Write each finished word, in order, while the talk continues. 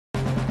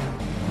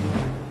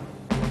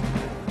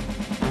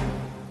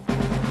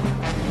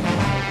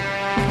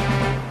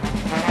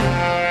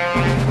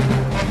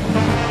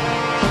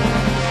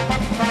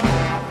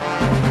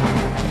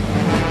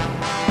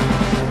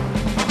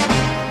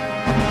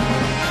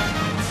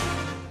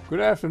Good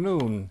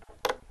afternoon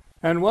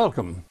and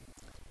welcome.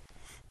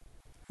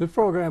 This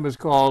program is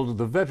called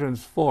the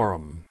Veterans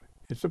Forum.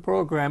 It's a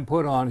program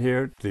put on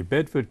here at the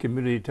Bedford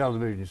Community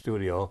Television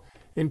Studio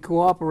in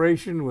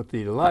cooperation with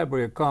the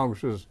Library of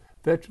Congress's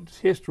Veterans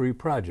History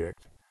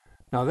Project.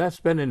 Now that's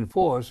been in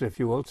force, if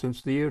you will,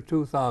 since the year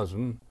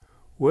 2000,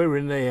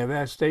 wherein they have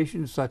asked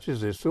stations such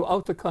as this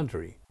throughout the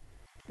country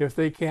if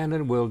they can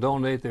and will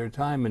donate their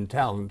time and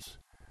talents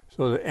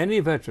so that any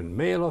veteran,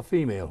 male or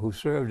female, who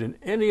served in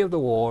any of the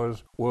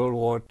wars, World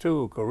War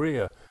II,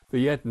 Korea,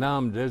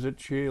 Vietnam, Desert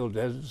Shield,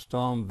 Desert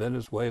Storm,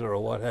 Venezuela,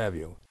 or what have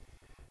you,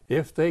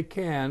 if they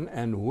can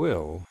and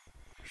will,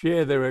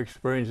 share their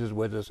experiences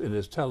with us in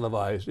this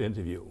televised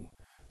interview.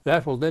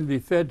 That will then be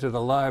fed to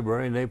the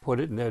library and they put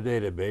it in their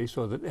database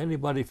so that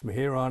anybody from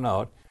here on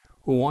out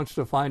who wants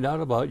to find out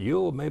about you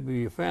or maybe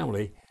your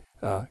family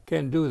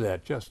can do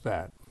that, just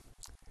that.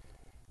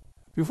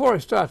 Before I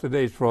start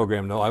today's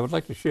program, though, I would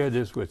like to share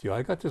this with you.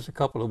 I got this a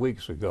couple of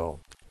weeks ago.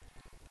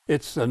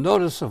 It's a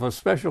notice of a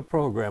special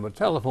program, a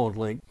telephone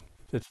link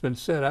that's been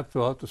set up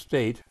throughout the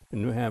state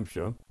in New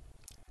Hampshire,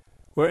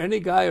 where any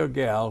guy or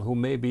gal who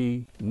may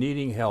be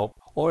needing help,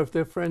 or if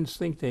their friends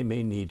think they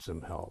may need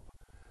some help,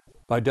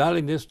 by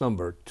dialing this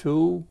number,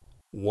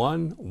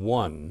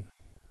 211,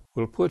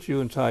 will put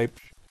you in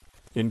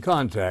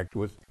contact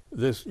with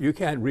this. You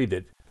can't read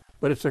it,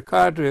 but it's a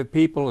cadre of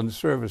people and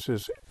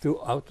services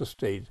throughout the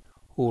state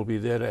who will be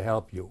there to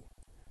help you.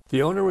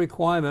 The only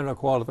requirement or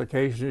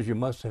qualification is you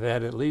must have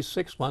had at least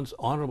 6 months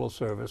honorable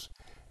service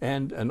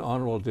and an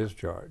honorable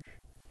discharge.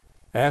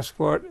 Ask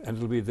for it and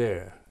it'll be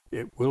there.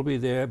 It will be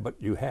there, but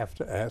you have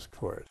to ask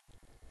for it.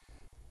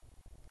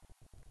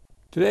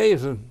 Today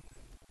is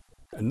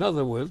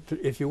another,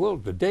 if you will,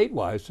 the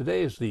date-wise,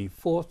 today is the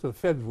 4th of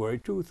February,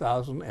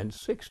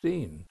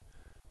 2016.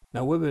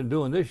 Now, we've been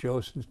doing this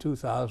show since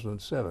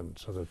 2007,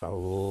 so there's a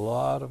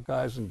lot of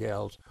guys and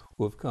gals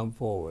who have come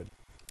forward.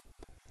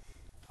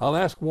 I'll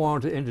ask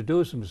Warren to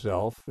introduce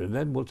himself, and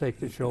then we'll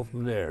take the show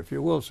from there. If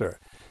you will, sir.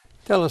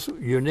 Tell us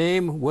your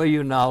name, where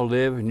you now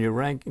live, and your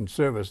rank and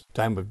service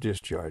time of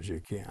discharge, you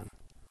can.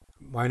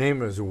 My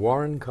name is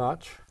Warren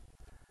Koch.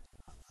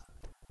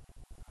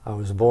 I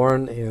was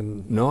born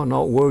in... No,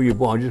 where were you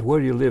born? Just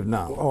where do you live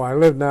now? Oh, I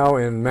live now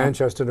in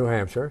Manchester, New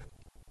Hampshire.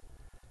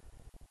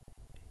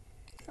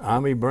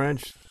 Army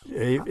branch,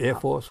 Air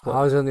Force? What?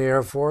 I was in the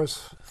Air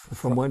Force.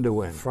 From when to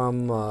when?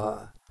 From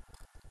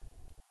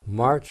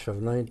March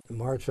of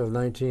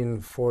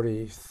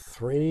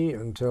 1943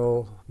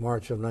 until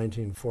March of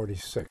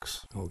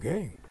 1946.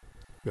 Okay,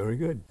 very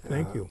good.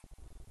 Thank you.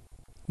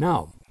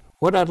 Now,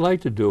 what I'd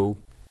like to do,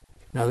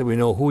 now that we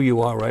know who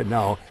you are right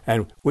now,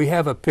 and we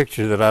have a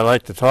picture that I'd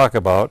like to talk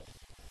about,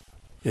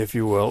 if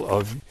you will,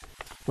 of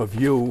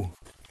you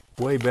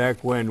way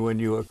back when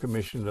you were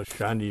commissioned a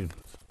Shawnee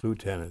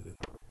lieutenant.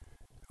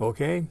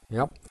 Okay?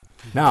 Yep.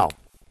 Now,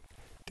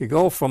 to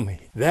go from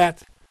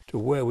that to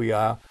where we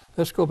are,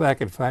 let's go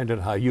back and find out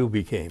how you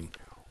became.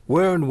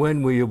 Where and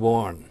when were you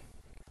born?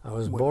 I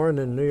was born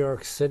in New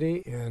York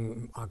City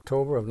in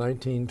October of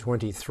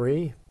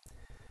 1923.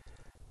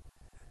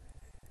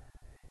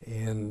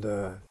 And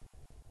you're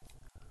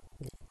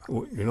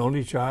an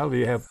only child? Do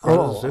you have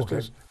brothers,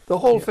 sisters? Okay. The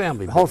whole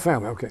family? The whole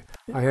family, okay.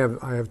 I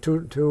have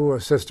two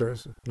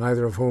sisters,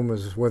 neither of whom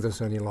is with us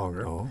any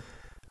longer. Oh.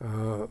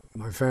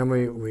 My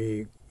family,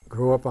 we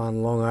grew up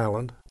on Long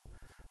Island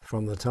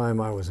from the time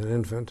I was an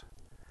infant.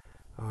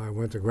 I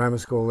went to grammar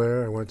school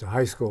there, I went to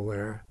high school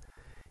there,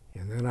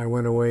 and then I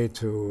went away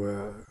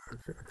to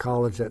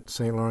college at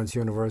St. Lawrence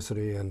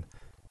University in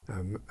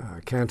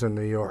Canton,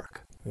 New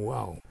York.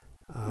 Wow.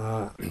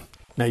 Now,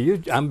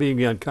 I'm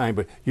being unkind,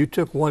 but you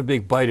took one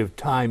big bite of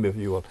time, if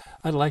you will.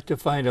 I'd like to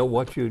find out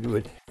what you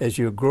did as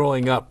you're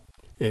growing up,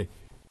 in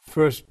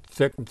first,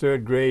 second,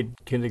 third grade,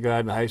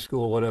 kindergarten, high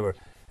school, whatever,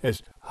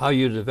 as how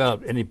you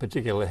developed any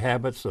particular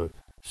habits or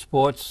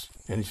sports,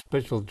 any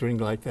special thing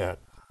like that.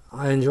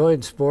 I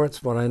enjoyed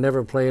sports, but I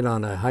never played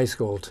on a high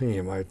school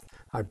team. I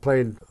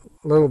played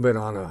a little bit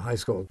on a high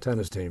school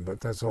tennis team, but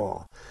that's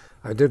all.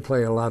 I did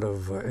play a lot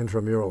of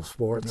intramural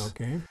sports.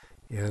 Okay.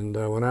 And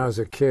when I was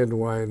a kid,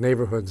 my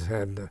neighborhoods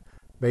had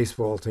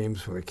baseball teams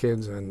for the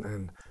kids,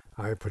 and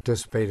I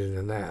participated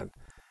in that.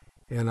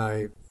 And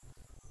I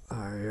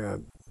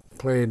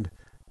played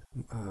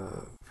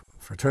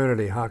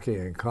fraternity hockey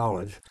in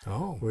college,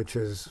 which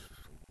is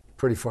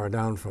pretty far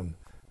down from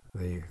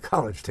the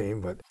college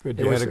team, but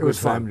it was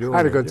fun. I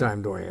had a good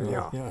time doing it.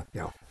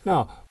 Yeah.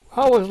 Now,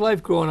 how was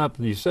life growing up?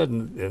 And you said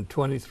in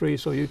 23,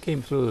 so you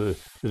came through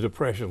the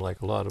Depression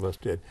like a lot of us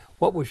did.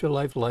 What was your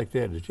life like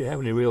there? Did you have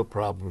any real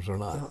problems or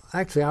not?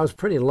 Actually, I was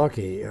pretty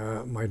lucky.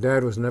 My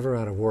dad was never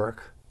out of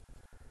work.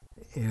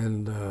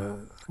 And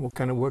what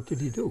kind of work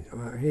did he do?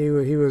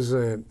 He was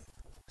a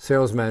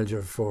sales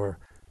manager for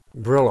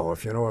Brillo,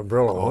 if you know what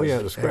Brillo was. Oh yeah,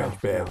 the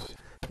scratch pads.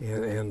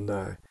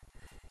 And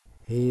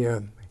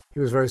he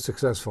was very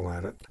successful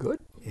at it. Good.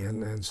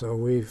 And so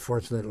we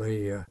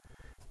fortunately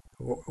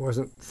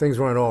things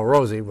weren't all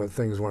rosy, but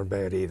things weren't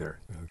bad either.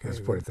 Okay, let's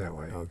put it that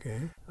way.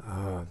 Okay.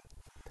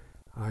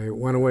 I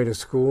went away to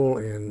school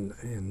in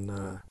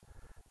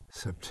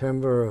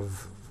September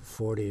of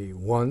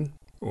 41.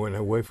 Went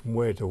away from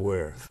where to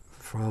where?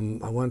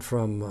 I went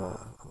from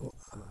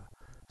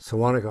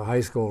Sewanaka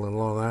High School in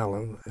Long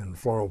Island in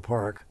Floral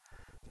Park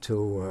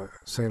to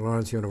St.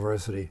 Lawrence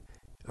University,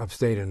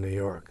 upstate in New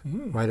York,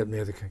 right up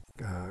near the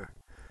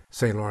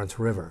St. Lawrence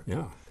River.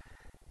 Yeah.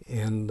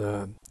 And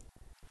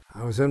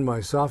I was in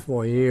my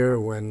sophomore year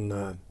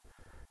when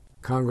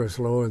Congress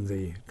lowered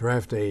the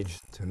draft age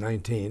to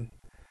 19.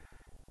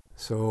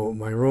 So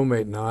my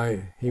roommate and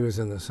I, he was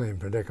in the same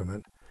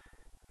predicament.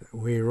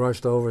 We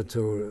rushed over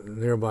to a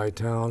nearby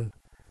town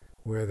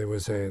where there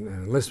was an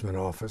enlistment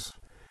office,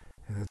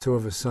 and the two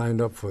of us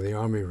signed up for the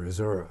Army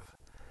Reserve.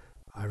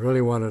 I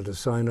really wanted to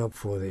sign up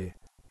for the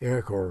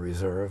Air Corps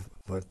Reserve,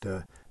 but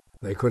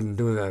they couldn't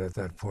do that at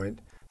that point.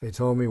 They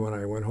told me when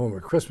I went home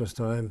at Christmas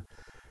time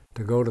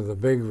to go to the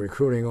big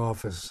recruiting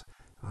office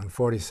on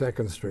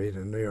 42nd Street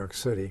in New York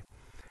City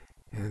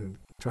and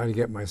try to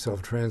get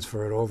myself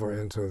transferred over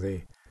into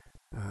the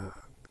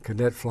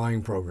cadet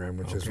flying program,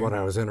 which is what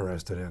I was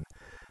interested in.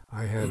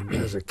 I had,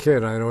 as a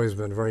kid, I had always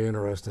been very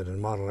interested in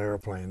model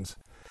airplanes.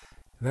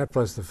 That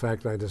plus the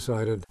fact I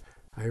decided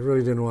I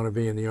really didn't want to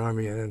be in the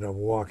Army and end up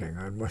walking.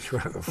 I'd much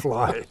rather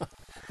fly.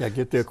 Yeah,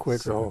 get there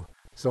quicker.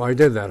 So I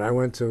did that. I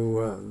went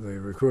to the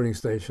recruiting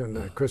station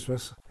at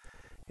Christmas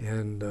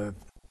and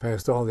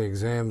passed all the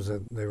exams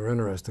that they were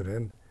interested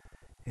in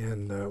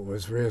and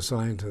was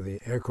reassigned to the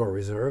Air Corps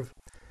Reserve.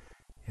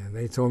 And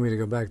they told me to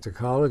go back to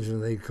college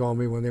and they'd call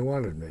me when they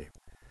wanted me.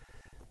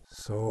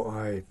 So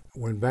I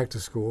went back to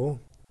school,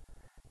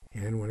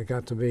 and when it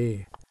got to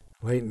be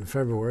late in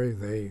February,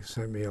 they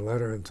sent me a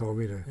letter and told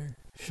me to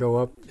show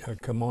up. Yeah,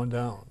 come on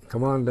down.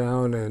 Come on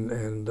down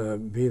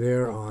and be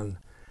there on,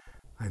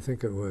 I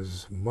think it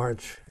was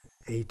March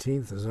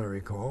 18th, as I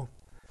recall.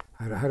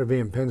 I had to be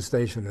in Penn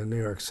Station in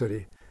New York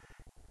City,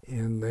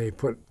 and they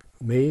put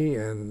me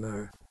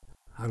and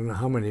I don't know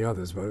how many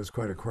others, but it was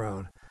quite a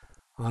crowd,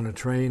 on a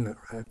train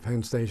at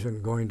Penn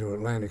Station going to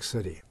Atlantic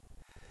City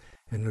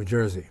in New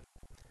Jersey.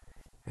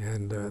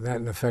 And that,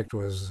 in effect,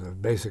 was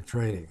basic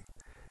training.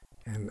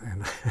 And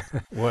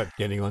What,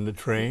 getting on the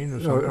train or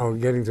something? No,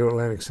 getting to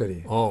Atlantic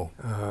City. Oh.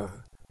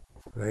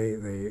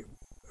 They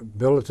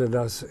billeted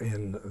us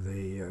in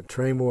the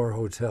Traymore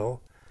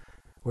Hotel,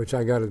 which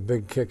I got a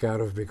big kick out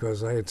of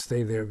because I had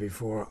stayed there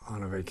before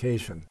on a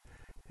vacation.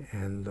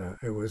 And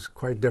it was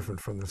quite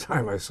different from the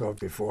time I saw it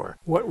before.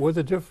 What were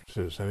the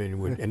differences? I mean,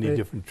 with any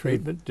different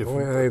treatment,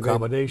 different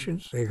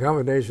accommodations? The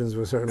accommodations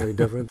were certainly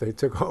different. They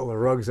took all the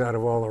rugs out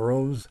of all the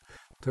rooms,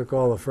 took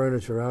all the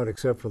furniture out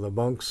except for the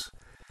bunks.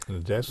 And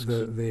the desks?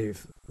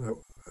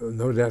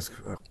 No desk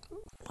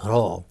at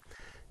all.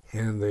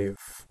 And the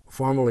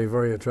formerly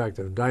very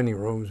attractive dining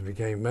rooms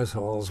became mess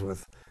halls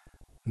with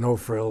no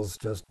frills,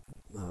 just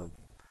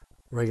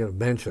regular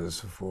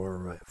benches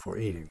for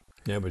eating.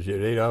 Yeah, but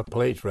you ate off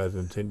plates rather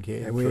than tin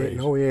cans. We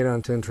ate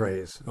on tin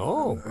trays.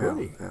 Oh,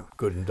 goody. Yeah.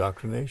 Good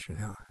indoctrination.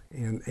 Yeah,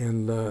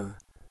 and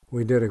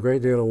we did a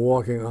great deal of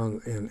walking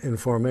in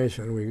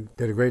formation. We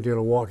did a great deal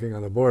of walking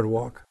on the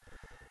boardwalk,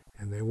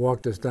 and they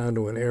walked us down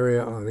to an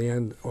area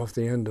off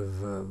the end of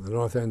the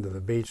north end of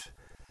the beach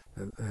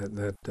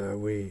that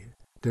we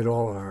did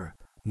all our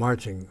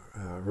marching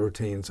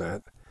routines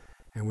at,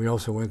 and we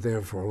also went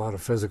there for a lot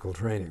of physical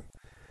training.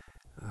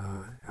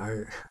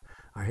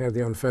 I had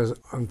the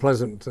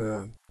unpleasant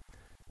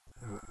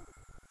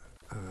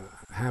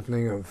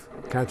happening of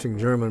catching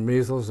German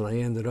measles, and I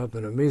ended up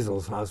in a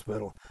measles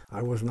hospital.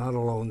 I was not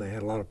alone. They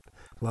had a lot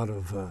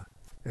of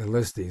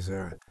enlistees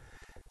there.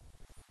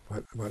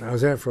 But I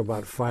was there for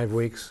about 5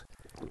 weeks,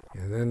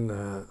 and then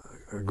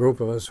a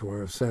group of us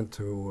were sent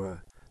to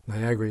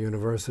Niagara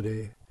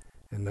University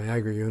in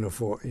Niagara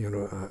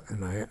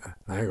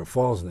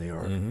Falls, New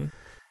York. Mm-hmm.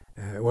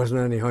 It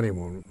wasn't any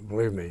honeymoon,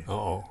 believe me.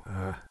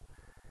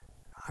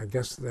 I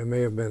guess there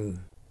may have been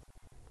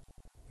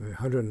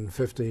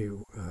 150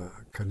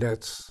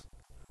 cadets,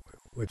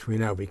 which we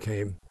now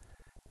became,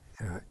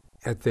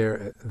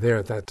 there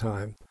at that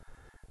time.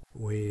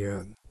 We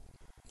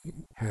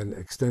had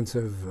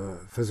extensive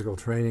physical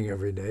training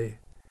every day.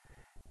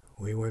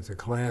 We went to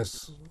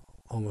class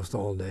almost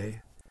all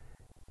day,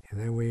 and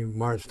then we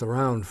marched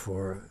around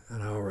for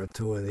an hour or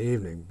two in the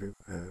evening.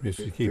 Just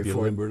to keep you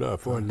limbered up.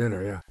 Before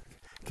dinner, yeah,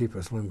 keep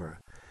us limber.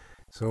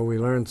 So we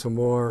learned some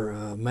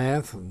more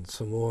math and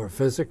some more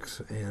physics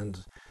and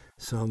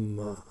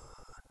some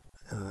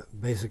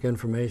basic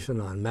information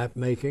on map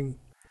making.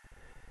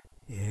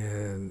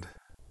 And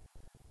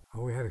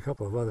we had a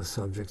couple of other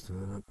subjects,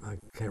 and I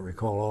can't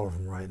recall all of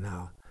them right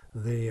now.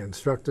 The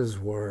instructors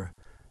were,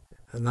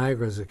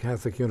 Niagara is a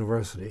Catholic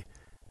university.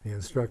 The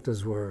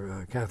instructors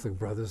were Catholic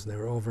brothers, and they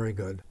were all very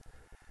good.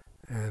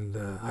 And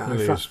were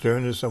they as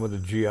stern as some of the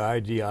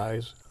GI,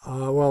 DIs?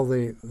 Well,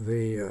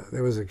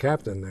 there was a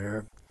captain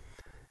there,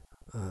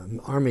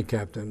 Army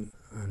captain,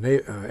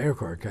 Air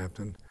Corps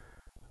captain,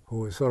 who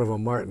was sort of a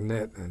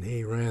martinet, and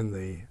he ran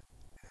the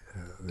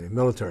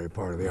military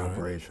part of the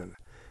operation.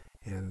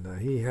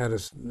 And he had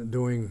us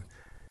doing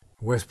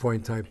West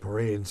Point type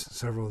parades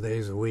several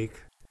days a week,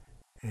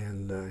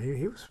 and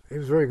he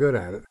was very good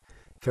at it.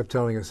 kept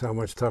telling us how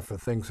much tougher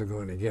things are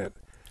going to get.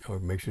 Oh,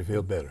 it makes you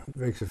feel better.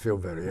 Makes you feel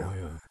better, yeah. Oh,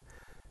 yeah.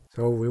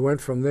 So we went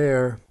from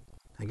there.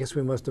 I guess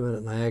we must have been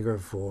at Niagara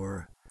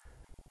for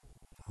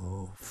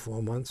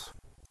 4 months.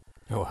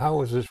 Now, how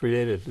was this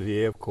related to the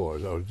Air Corps,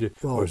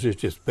 or is this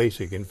just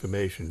basic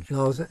information?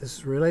 No,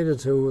 it's related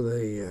to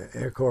the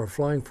Air Corps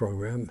flying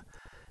program.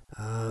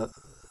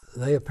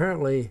 They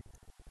apparently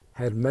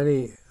had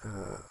many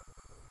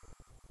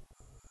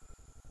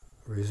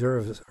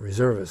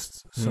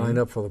reservists sign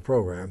up for the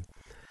program,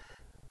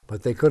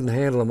 but they couldn't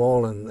handle them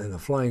all in the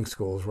flying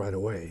schools right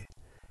away.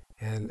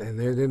 And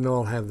they didn't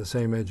all have the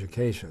same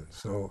education.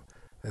 So,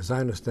 as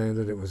I understand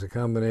it, it was a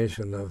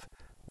combination of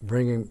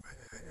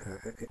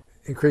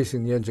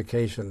increasing the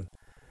education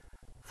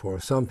for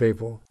some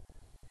people,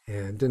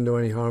 and didn't do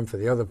any harm for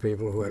the other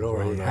people who had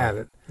already had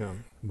it. Yeah.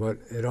 But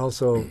it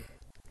also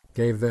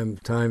gave them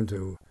time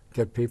to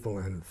get people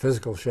in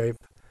physical shape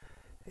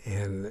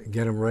and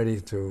get them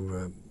ready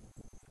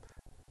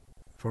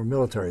for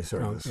military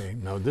service. Okay.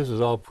 Now, this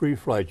is all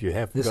pre-flight. You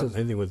haven't gotten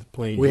anything with the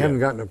plane We yet. haven't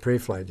gotten a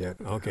pre-flight yet.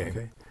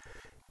 Okay.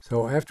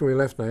 So after we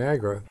left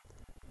Niagara,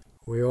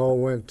 we all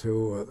went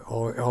to,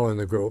 all in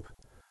the group,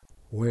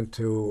 went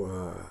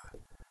to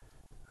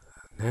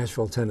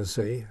Nashville,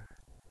 Tennessee,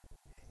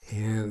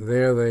 and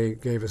there they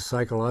gave us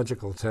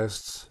psychological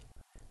tests,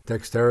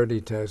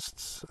 dexterity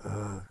tests,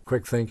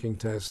 quick thinking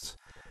tests,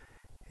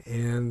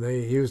 and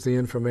they used the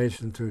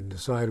information to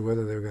decide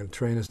whether they were going to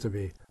train us to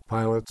be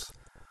pilots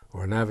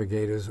or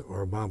navigators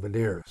or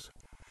bombardiers.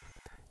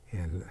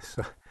 And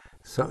so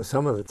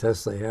some of the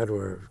tests they had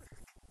were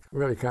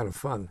really kind of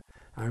fun.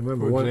 I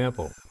remember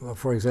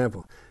for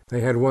example,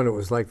 they had one that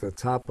was like the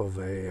top of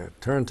a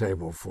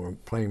turntable for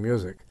playing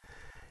music,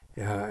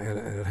 and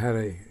it had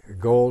a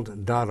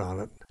gold dot on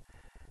it,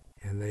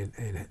 and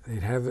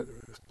they'd have it,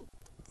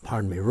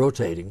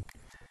 rotating,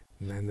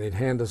 and then they'd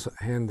hand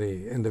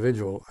the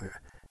individual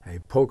a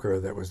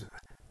poker that was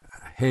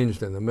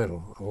hinged in the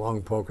middle, a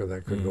long poker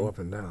that could go up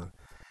and down.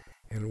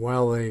 And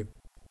while they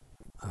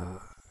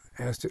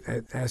asked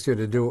you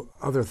to do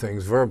other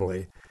things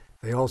verbally,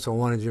 they also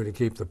wanted you to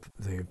keep the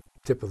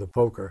tip of the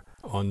poker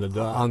on the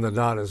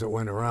dot as it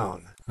went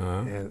around.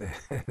 Uh-huh. And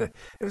it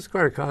was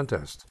quite a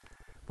contest.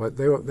 But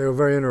they were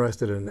very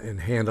interested in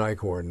hand-eye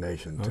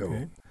coordination too.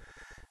 Okay.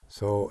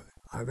 So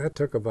that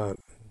took about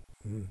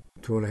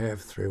 2.5,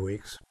 3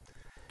 weeks.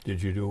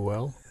 Did you do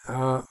well?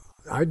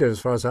 I did, as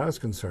far as I was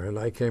concerned.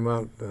 I came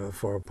out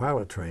for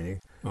pilot training.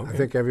 Okay. I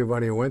think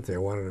everybody who went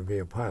there wanted to be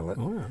a pilot,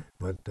 Oh, yeah.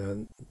 but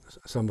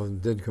some of them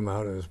did come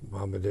out as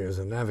bombardiers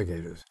and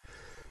navigators.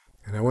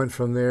 And I went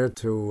from there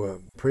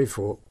to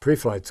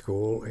pre-flight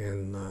school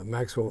in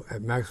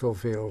Maxwell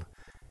Field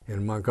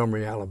in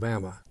Montgomery,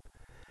 Alabama,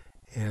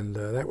 and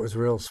that was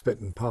real spit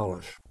and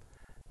polish.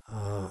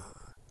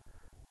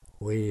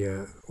 We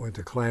went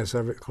to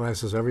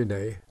classes every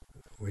day.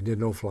 We did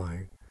no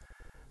flying.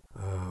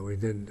 We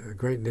did a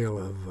great deal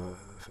of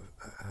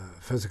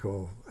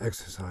physical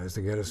exercise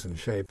to get us in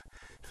shape.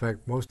 In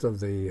fact, most of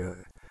the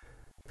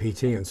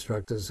PT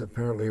instructors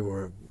apparently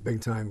were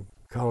big-time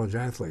college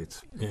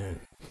athletes. Yeah.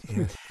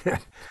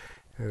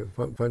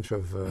 A bunch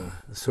of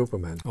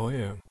supermen. Oh,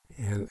 yeah.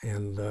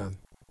 And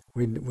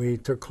we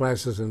took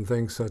classes in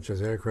things such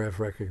as aircraft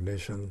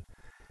recognition,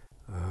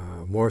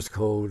 Morse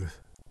code.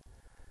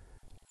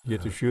 You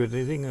get to shoot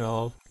anything at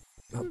all?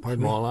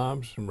 Small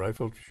arms and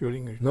rifle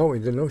shooting? No, we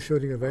did no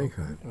shooting of any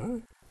kind. Huh?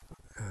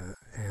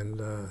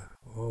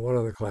 What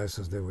other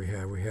classes did we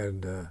have? We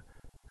had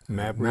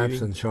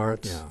maps and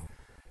charts.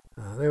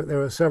 Yeah. There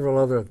were several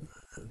other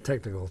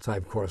technical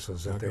type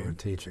courses that they were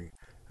teaching.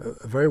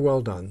 Very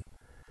well done.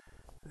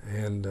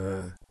 And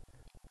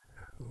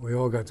we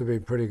all got to be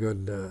pretty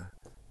good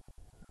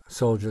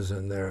soldiers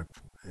in their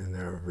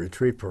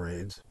retreat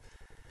parades.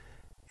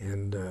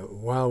 And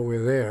while we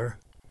were there,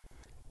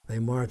 they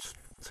marched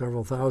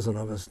several thousand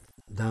of us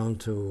down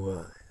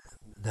to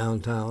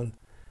downtown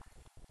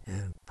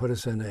and put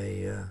us in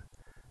a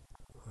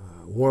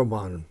war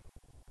bond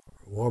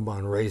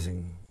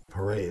raising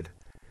parade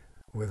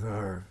with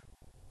our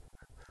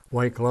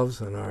white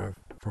gloves and our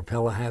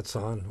propeller hats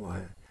on.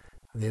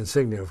 The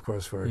insignia, of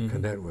course, for a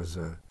cadet was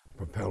a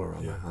propeller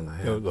on the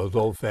head. Those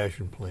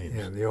old-fashioned planes.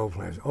 Yeah, the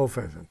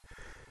old-fashioned.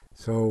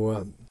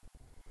 So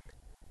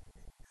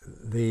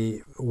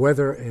the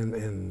weather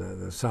in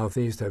the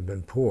southeast had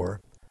been poor,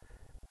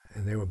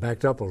 and they were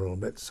backed up a little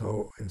bit.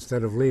 So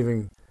instead of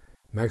leaving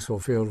Maxwell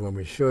Field when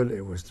we should,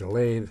 it was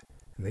delayed,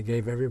 and they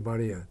gave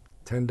everybody a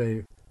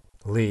 10-day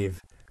leave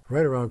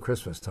right around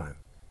Christmas time.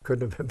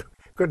 Couldn't have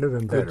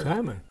been better. Good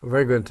timing.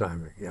 Very good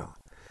timing, yeah.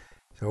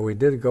 So we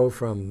did go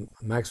from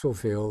Maxwell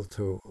Field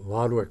to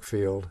Lodwick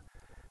Field,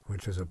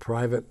 which is a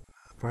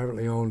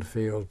privately owned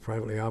field,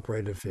 privately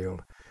operated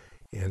field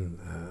in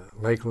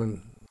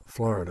Lakeland,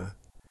 Florida.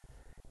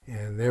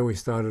 And there we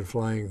started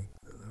flying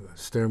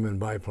Stearman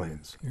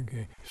biplanes.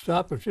 Okay.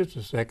 Stop for just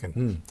a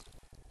second.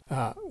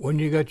 When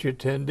you got your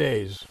 10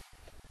 days,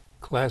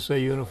 Class A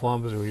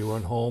uniforms, when you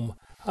went home,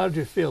 how did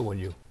you feel when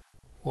you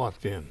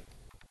walked in?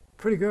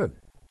 Pretty good.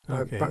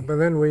 Okay. But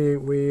then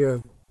we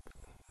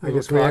I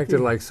guess we acted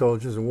cocky? like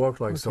soldiers and walked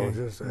like Okay.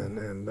 soldiers,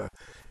 and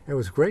it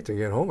was great to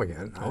get home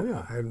again. Oh,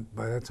 yeah.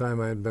 By that time,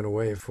 I had been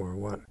away for,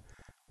 what,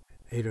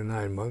 8 or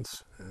 9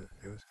 months.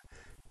 It was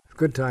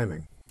good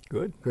timing,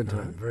 Good. good All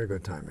time, right. very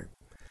good timing.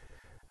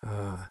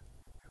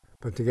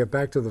 But to get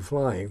back to the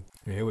flying,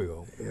 Here we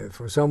go.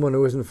 for someone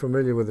who isn't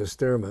familiar with a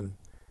Stearman,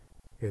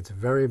 it's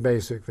very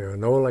basic. There are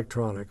no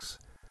electronics.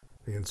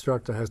 The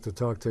instructor has to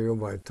talk to you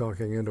by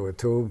talking into a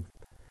tube.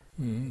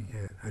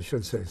 Mm-hmm. I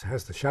should say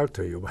has to shout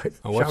to you by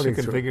And what's the shouting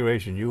through.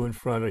 configuration? You in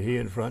front or he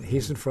in front?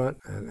 He's in front,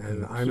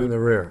 and I'm suit? in the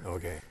rear.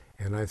 Okay.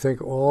 And I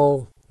think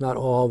not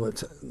all,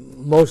 but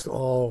most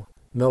all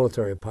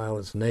military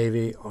pilots,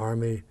 Navy,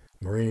 Army,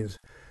 Marines,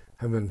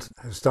 have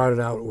started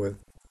out with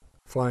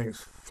flying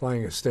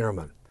a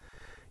Stearman.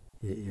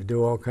 You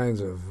do all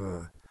kinds of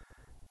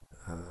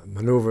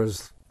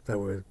maneuvers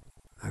that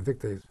I think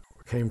they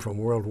came from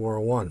World War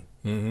I.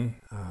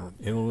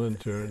 Mm-hmm. Immelman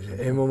turns.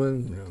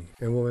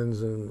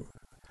 Immelmans and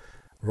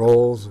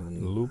rolls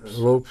and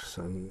Loops.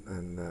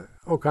 and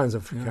all kinds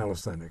of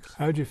calisthenics.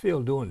 How'd you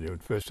feel doing it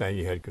the first time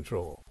you had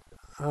control?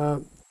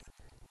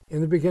 In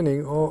the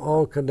beginning,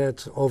 all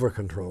cadets over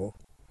control,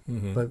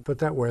 Mm-hmm. but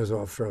that wears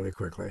off fairly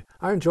quickly.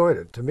 I enjoyed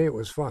it. To me, it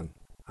was fun.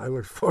 I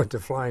looked forward to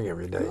flying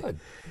every day. Good.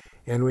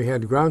 And we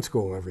had ground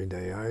school every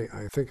day.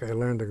 I think I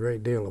learned a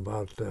great deal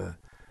about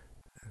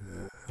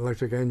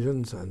electric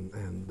engines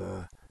and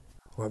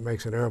what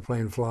makes an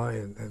airplane fly,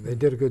 and they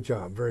did a good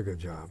job, very good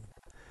job.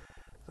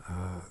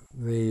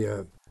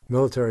 The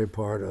military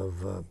part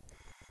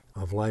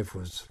of life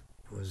was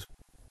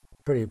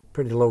pretty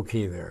low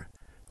key there.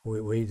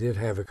 We did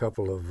have a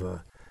couple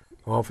of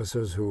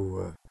officers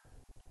who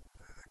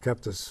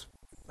kept us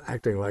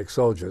acting like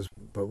soldiers,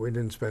 but we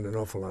didn't spend an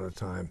awful lot of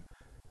time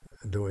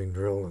doing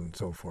drill and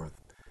so forth.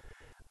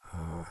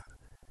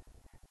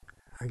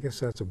 I guess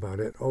that's about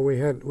it. Oh, we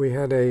had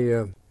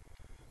a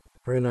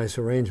very nice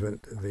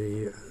arrangement.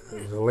 The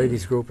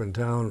ladies group in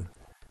town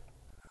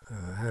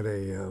had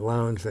a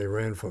lounge they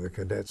ran for the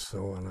cadets.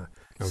 So on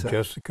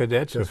Just the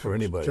cadets or for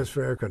anybody? Just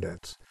for air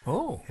cadets.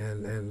 Oh.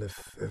 And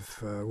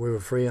if we were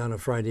free on a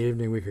Friday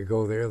evening, we could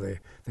go there.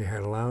 They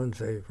had a lounge.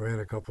 They ran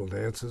a couple of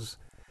dances.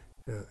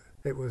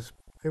 It was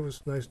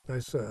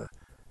nice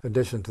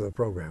addition to the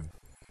program.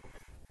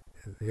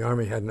 The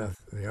Army had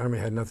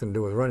nothing to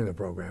do with running the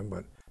program,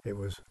 but it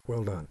was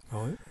well done.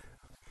 Oh.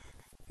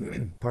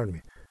 Pardon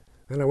me.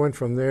 Then I went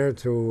from there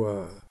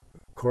to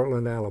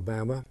Cortland,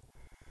 Alabama,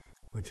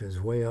 which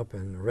is way up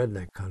in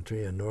redneck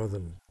country in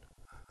northern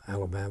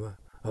Alabama,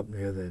 up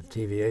near the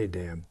TVA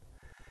dam.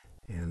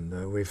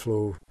 And we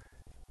flew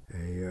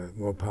a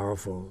more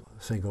powerful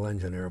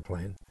single-engine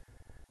airplane.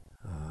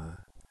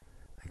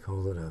 They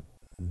called it a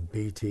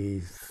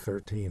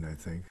BT-13, I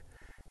think.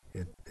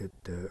 It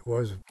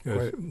was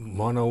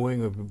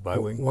mono-wing or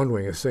bi-wing? One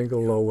wing, a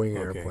single low-wing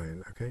Okay.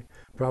 airplane. Okay,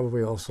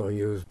 probably also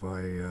used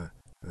by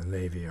the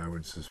Navy, I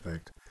would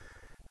suspect.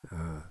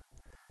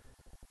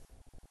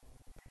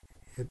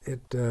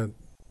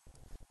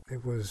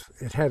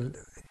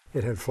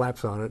 It had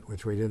flaps on it,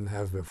 which we didn't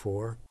have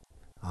before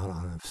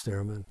on a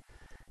Stearman.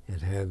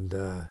 It had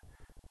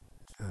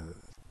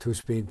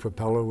two-speed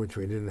propeller, which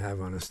we didn't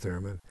have on a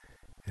Stearman.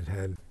 It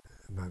had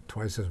about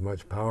twice as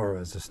much power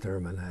as the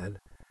Stearman had.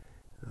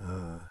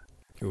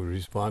 You were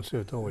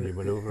responsive though when you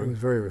maneuvered? It was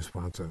very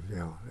responsive,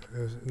 yeah. It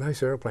was a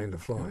nice airplane to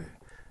fly.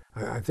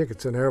 I think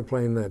it's an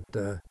airplane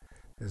that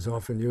is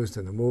often used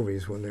in the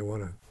movies when they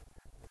want to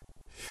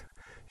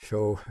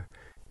show.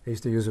 They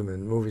used to use them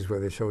in movies where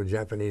they show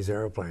Japanese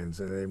airplanes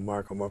and they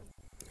mark them up.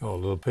 Oh, a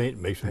little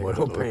paint makes them A look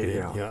little paint,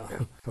 okay. yeah.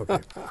 Okay.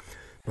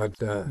 But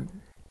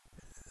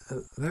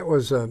that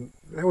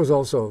was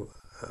also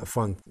a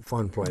fun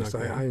place.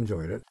 Okay. I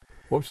enjoyed it.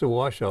 What's the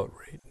washout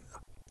rate?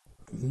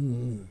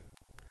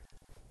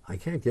 I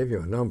can't give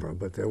you a number,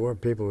 but there were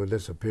people who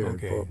disappeared,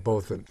 Okay.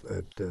 both at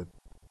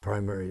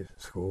primary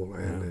school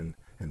and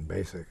in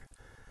basic.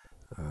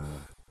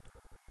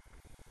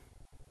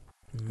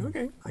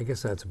 Okay. I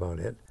guess that's about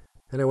it.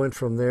 Then I went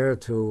from there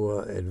to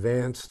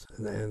advanced,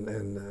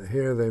 and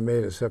here they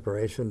made a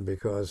separation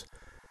because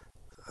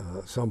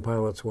some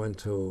pilots went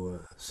to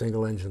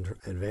single-engine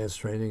advanced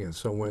training and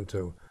some went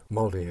to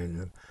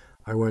multi-engine.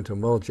 I went to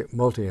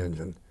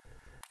multi-engine.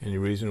 Any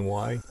reason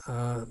why?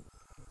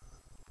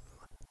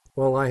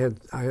 Well, they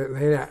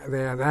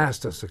had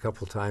asked us a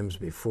couple times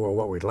before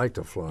what we'd like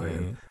to fly,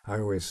 and I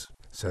always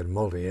said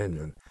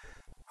multi-engine.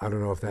 I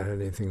don't know if that had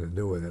anything to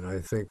do with it. I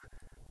think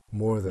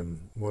more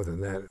than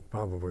that, it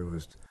probably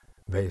was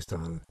based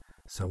on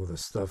some of the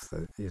stuff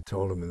that you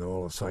told them in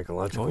all the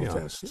psychological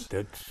tests.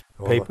 That's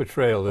All paper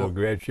trail. They'll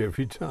grab you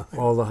every time.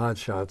 All the hot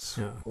shots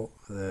Yeah.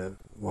 that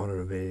wanted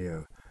to be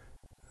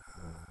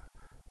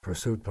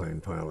pursuit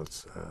plane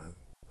pilots.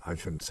 I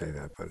shouldn't say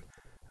that, but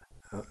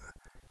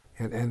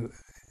and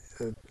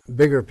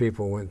bigger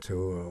people went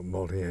to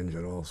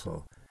multi-engine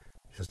also,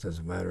 just as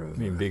a matter of.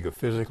 You mean bigger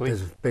physically?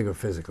 Bigger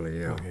physically,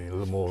 yeah. Okay, a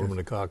little more room in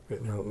the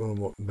cockpit. A little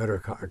more better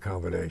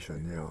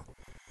accommodation, yeah.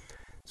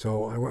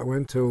 So I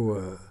went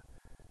to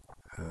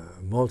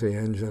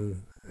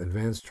multi-engine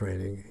advanced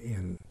training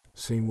in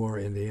Seymour,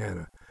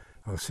 Indiana.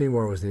 Oh,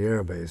 Seymour was the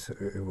air base.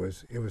 It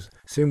was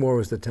Seymour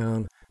was the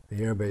town.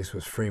 The air base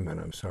was Freeman.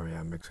 I'm sorry,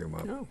 I'm mixing them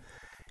up. Oh.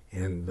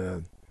 And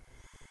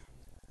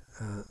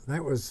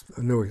that was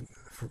a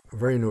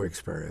very new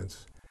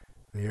experience.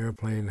 The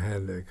airplane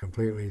had a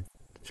completely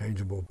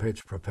changeable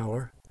pitch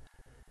propeller.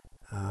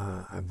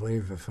 I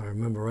believe, if I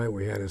remember right,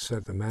 we had to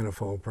set the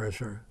manifold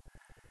pressure.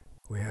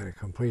 We had a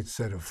complete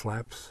set of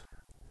flaps.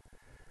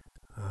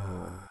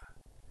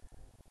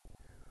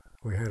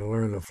 We had to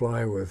learn to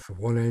fly with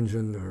one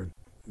engine, or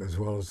as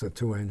well as the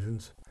two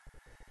engines.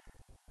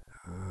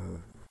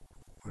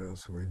 What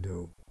else did we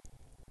do?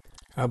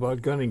 How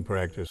about gunning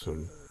practice?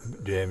 Do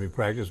you have any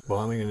practice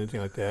bombing or anything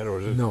like that, or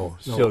is it No.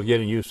 still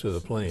getting used to the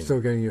plane?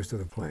 Still getting used to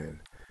the plane.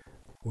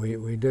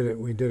 We did it.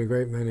 We did a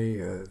great many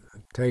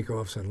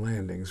takeoffs and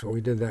landings. Well,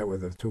 we did that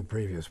with the two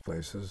previous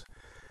places.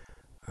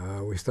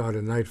 We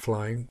started night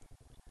flying.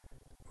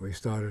 We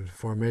started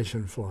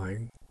formation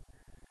flying.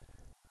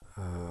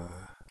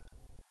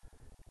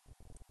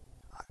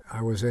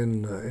 I was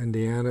in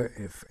Indiana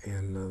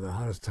in the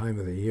hottest time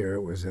of the year.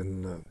 It was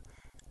in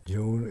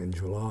June and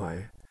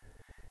July,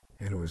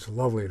 and it was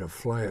lovely to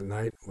fly at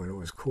night when it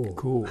was cool.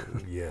 Cool,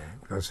 yeah.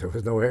 Because there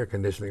was no air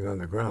conditioning on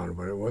the ground,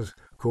 but it was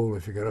cool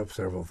if you got up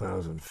several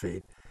thousand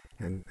feet,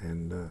 and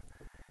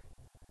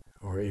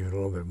or even a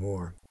little bit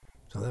more.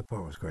 So that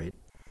part was great.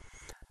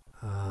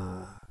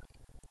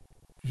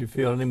 Did you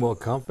feel any more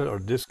comfort or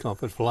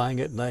discomfort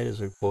flying at night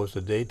as opposed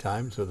to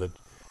daytime? So that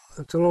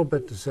It's a little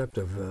bit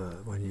deceptive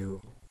when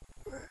you,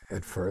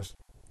 at first,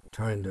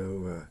 trying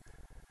to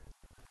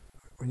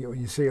when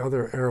you see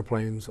other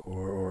airplanes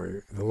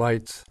or the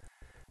lights.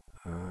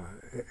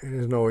 It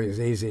isn't always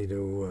easy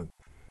to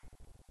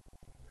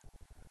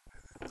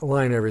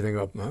line everything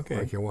up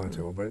like you want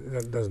to, but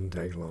that doesn't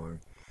take long.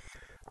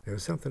 There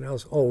was something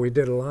else. Oh, we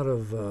did a lot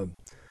of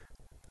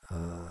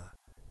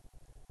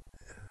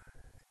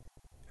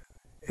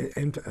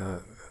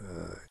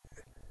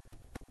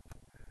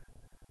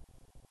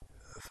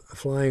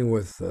flying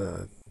with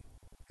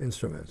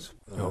instruments.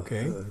 A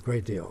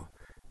great deal.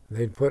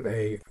 They'd put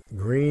a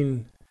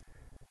green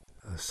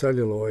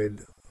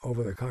celluloid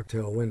over the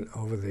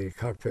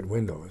cockpit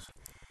windows,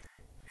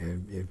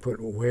 and you'd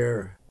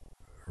wear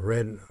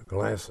red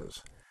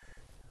glasses.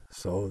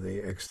 So the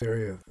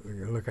exterior, when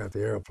you look at the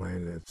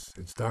airplane,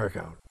 it's dark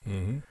out.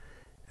 mm-hmm.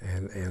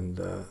 And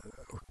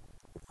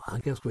I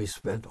guess we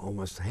spent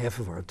almost half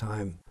of our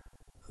time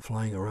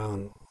flying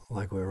around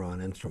like we were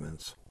on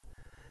instruments.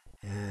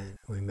 And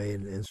we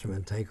made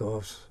instrument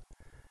takeoffs.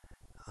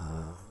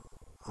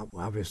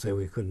 Obviously,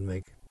 we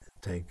couldn't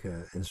take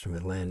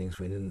instrument landings.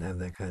 We didn't have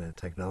that kind of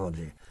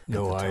technology at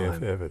the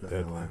time. IFF at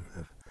that time.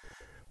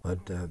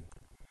 But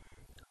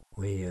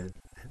we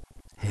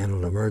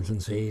handled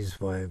emergencies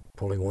by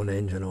pulling one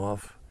engine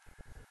off.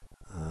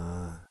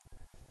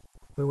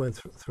 We went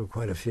through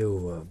quite a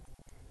few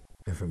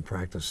different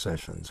practice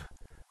sessions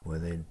where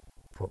they'd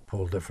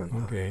pull different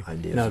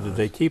ideas. Now, did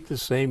they keep the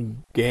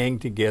same gang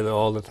together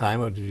all the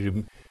time, or did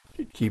you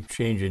keep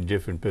changing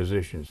different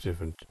positions,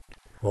 different?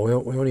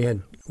 Well, we only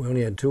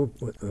had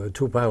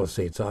two pilot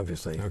seats,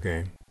 obviously.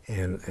 Okay.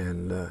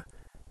 And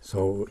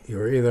so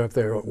you're either up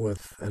there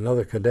with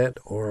another cadet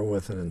or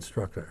with an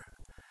instructor.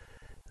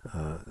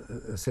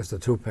 It's just a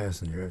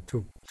two-passenger,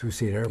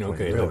 two-seat airplane,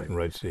 Okay, really. left and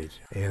right seats.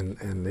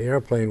 And the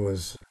airplane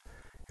was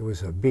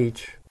a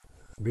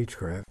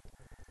Beechcraft,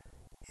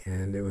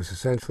 and it was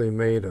essentially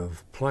made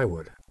of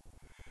plywood.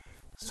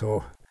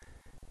 So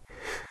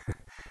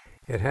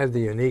it had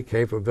the unique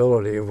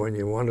capability of, when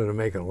you wanted to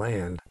make a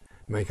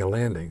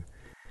landing,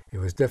 it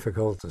was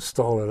difficult to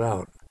stall it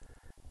out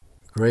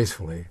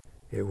gracefully.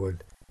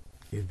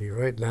 You'd be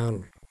right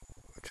down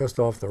just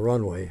off the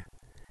runway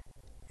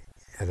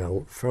at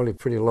a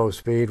pretty low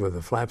speed with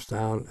the flaps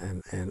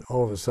down, and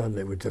all of a sudden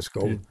it would just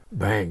go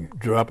bang.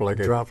 Drop like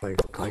a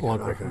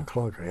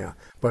clunker, yeah.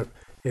 But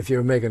if you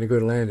were making a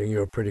good landing, you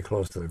were pretty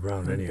close to the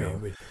ground anyhow.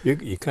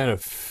 You kind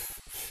of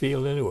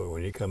feel anyway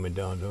when you're coming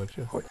down, don't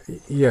you?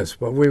 Yes,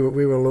 but we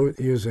were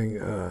using,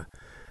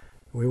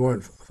 we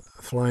weren't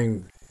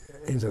flying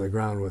into the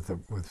ground with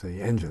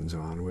the engines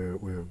on.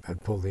 We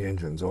had pulled the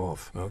engines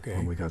off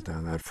when we got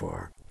down that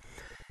far.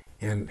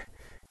 And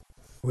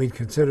we'd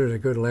considered a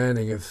good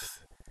landing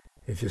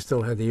if you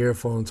still had the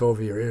earphones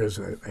over your ears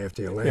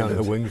after you landed.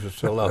 Yeah, the wings are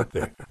still out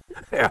there.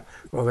 Yeah,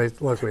 well,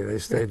 luckily they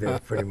stayed there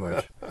pretty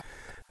much.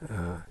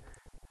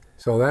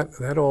 So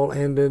that all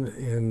ended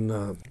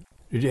in...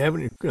 Did you have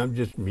any, I'm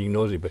just being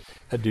nosy, but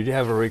did you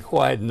have a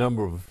required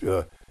number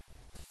of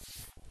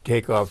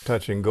takeoff,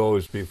 touch and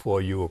goes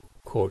before you were,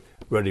 quote,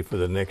 ready for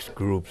the next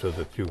group so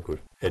that you could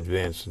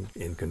advance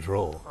in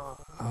control?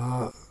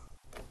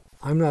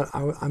 I'm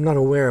not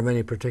aware of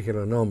any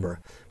particular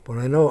number, but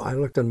I know I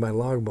looked in my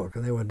logbook,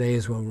 and there were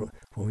days when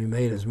we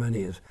made as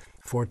many as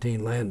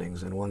 14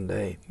 landings in one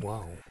day.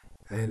 Wow!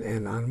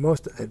 And at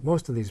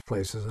most of these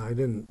places, I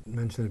didn't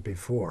mention it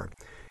before,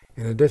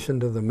 in addition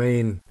to the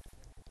main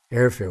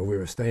airfield we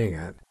were staying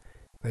at,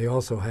 they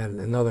also had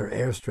another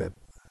airstrip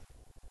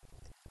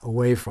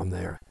away from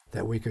there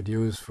that we could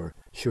use for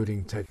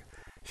shooting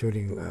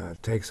shooting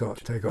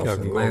takeoffs Juggling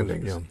and goals,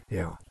 landings.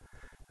 Yeah,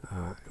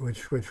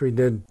 which we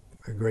did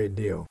a great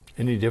deal.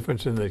 Any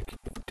difference in the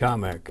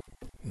tarmac,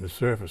 in the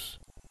surface?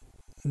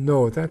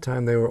 No, at that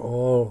time they were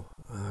all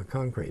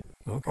concrete.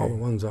 Okay. All the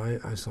ones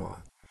I saw.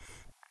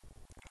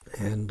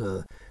 And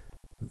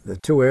the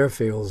two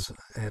airfields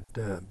at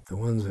the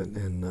ones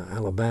in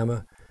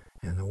Alabama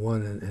and the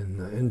one in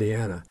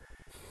Indiana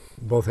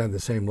both had the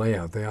same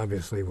layout. They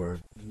obviously were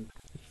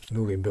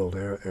newly built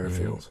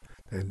airfields,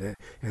 and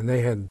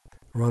they had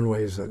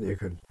runways that you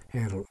could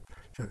handle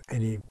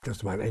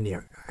just about any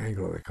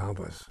angle of the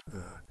compass.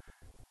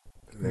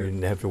 You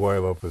didn't have to worry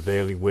about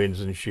prevailing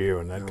winds and shear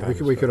and that kind of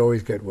stuff. We could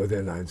always get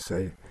within, I'd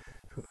say,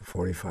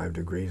 45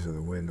 degrees of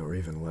the wind or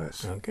even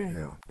less. Okay,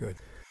 Yeah. good.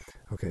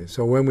 Okay,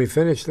 so when we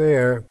finished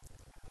there,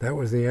 that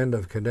was the end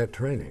of cadet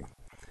training.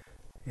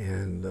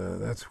 And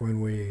that's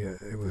when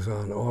it was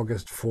on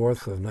August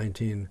 4th of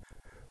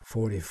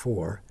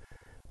 1944,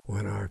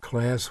 when our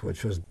class,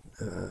 which was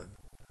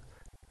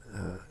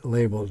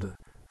labeled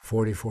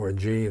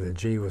 44G, the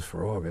G was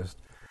for August,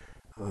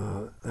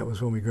 that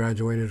was when we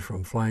graduated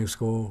from flying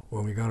school,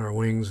 when we got our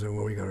wings, and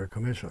when we got our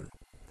commission.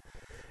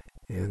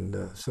 And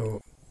so...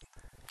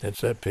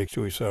 That's that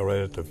picture we saw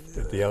right at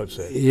the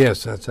outset.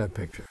 Yes, that's that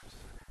picture.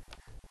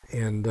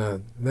 And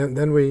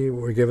then we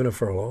were given a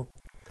furlough,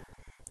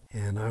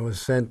 and I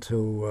was sent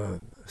to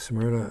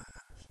Smyrna,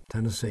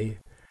 Tennessee,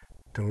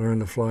 to learn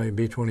to fly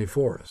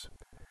B-24s.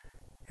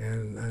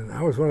 And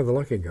I was one of the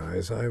lucky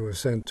guys. I was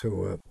sent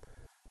to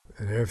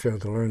an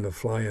airfield to learn to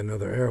fly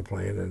another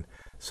airplane, and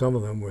some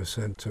of them were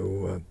sent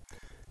to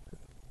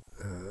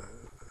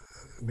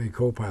be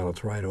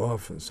co-pilots right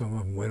off, and some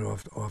of them went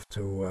off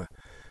to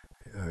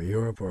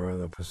Europe or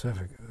the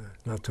Pacific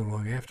not too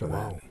long after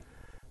that.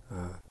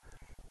 Wow.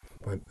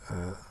 But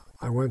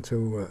I went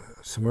to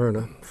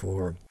Smyrna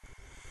for,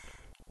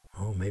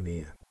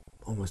 maybe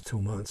almost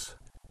 2 months,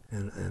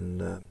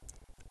 and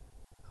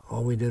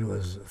all we did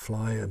was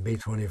fly a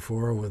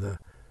B-24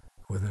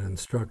 with an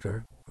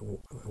instructor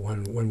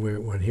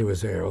when he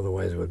was there.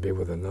 Otherwise, it would be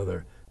with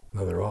another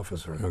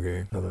officer,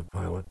 Okay. another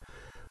pilot.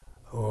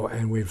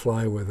 And we'd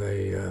fly with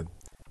an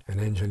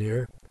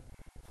engineer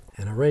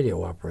and a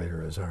radio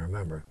operator, as I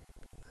remember.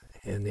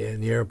 And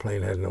the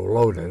airplane had no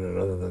load in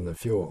it other than the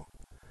fuel.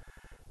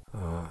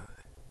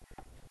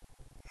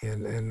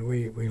 And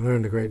we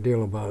learned a great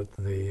deal about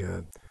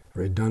the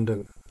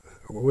redundant.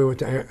 We went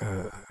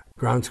to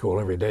ground school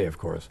every day, of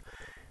course.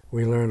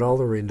 We learned all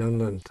the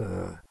redundant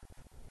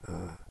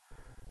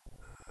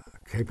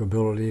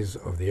capabilities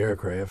of the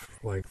aircraft.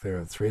 Like there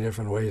are 3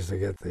 different ways to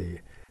get the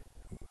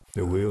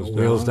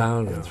wheels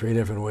down, yeah. and 3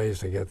 different ways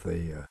to get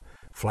the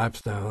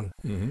flaps down.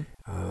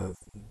 Mm-hmm.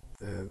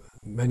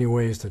 Many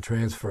ways to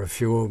transfer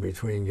fuel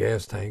between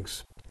gas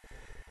tanks.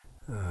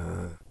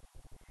 And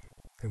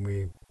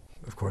we,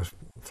 of course,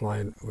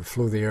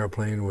 flew the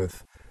airplane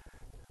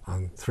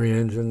on 3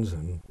 engines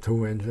and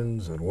 2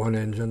 engines and 1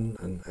 engine,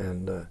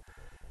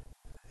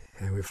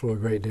 and we flew a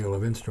great deal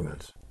of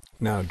instruments.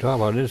 Now, talk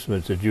about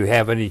instruments. Did you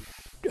have any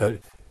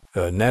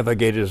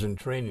navigators in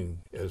training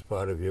as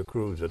part of your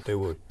crews, that they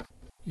were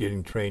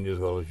getting trained as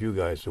well as you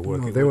guys to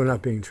work? No, they were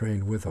not being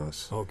trained with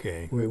us.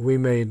 Okay. We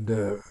made,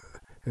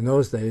 in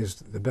those days,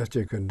 the best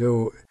you could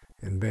do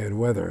in bad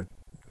weather,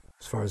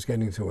 as far as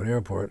getting to an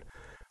airport,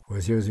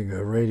 was using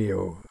a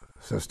radio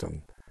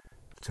system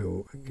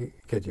to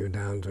get you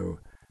down to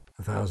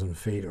 1,000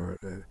 feet, or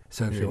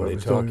essentially what They it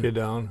was talk doing. you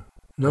down?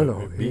 No.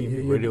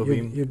 Radio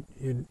beam?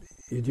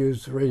 You'd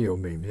use radio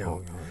beam, yeah. Oh,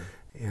 all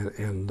right.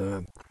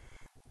 And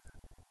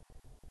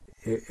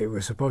it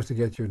was supposed to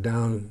get you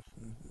down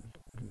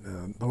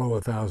below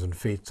 1,000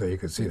 feet so you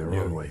could see the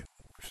runway.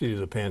 See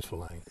the pants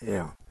flying.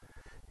 Yeah.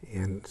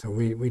 And so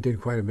we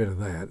did quite a bit of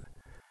that.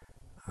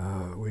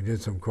 We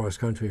did some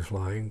cross-country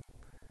flying.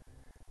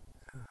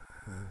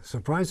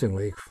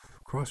 Surprisingly,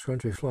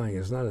 cross-country flying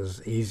is not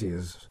as easy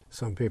as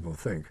some people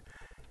think.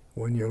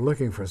 When you're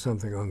looking for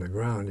something on the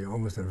ground, you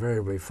almost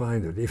invariably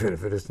find it, even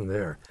if it isn't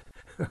there.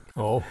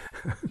 Oh,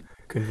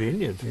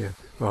 convenient. Yeah.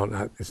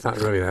 Well, it's not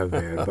really that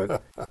bad,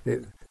 but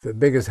the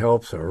biggest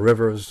helps are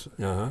rivers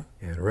Uh-huh.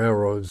 and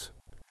railroads,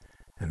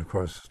 and of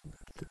course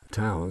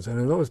towns. And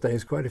in those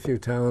days, quite a few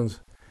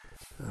towns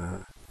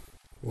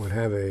would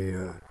have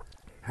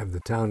have the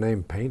town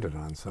name painted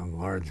on some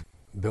large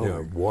building.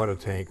 Yeah, water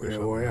tank or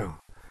something. Well, yeah.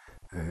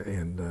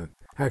 And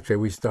actually,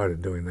 we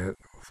started doing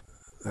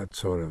that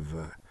sort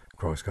of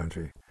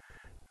cross-country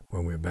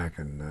when we were back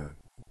in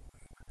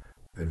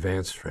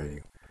advanced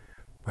training.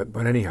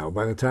 But anyhow,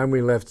 by the time I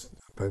left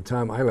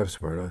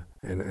Smyrna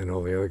and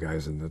all the other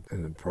guys in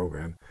the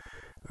program,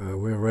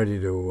 we were ready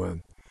to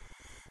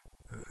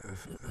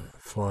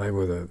fly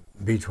with a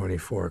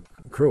B-24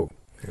 crew.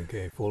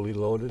 Okay, fully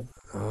loaded?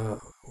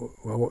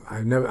 Well,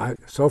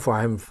 so far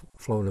I haven't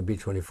flown a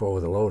B-24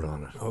 with a load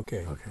on it.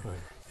 Okay. Right.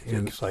 It's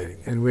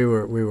exciting. And we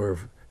were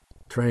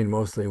trained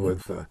mostly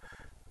with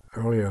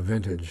earlier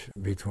vintage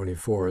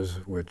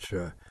B-24s, which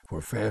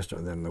were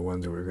faster than the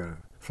ones that we were going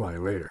to fly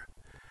later,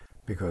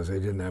 because they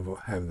didn't have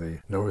the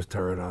nose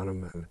turret on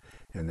them,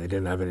 and they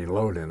didn't have any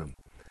load in them.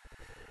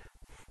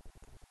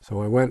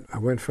 So I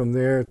went from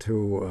there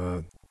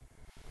to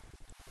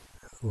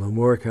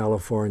Lemoore,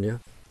 California,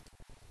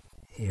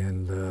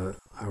 and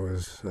I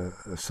was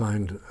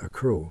assigned a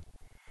crew.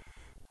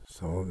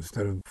 So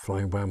instead of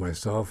flying by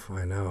myself,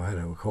 I now had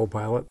a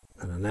co-pilot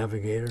and a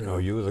navigator. Oh,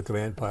 you were the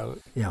command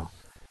pilot? Yeah.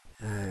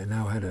 I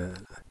now had a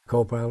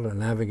co-pilot, a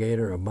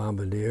navigator, a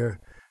bombardier,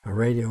 a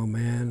radio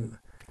man,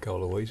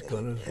 Call the waist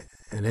gunners?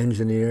 an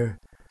engineer,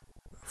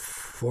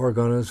 4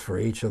 gunners for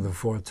each of the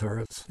 4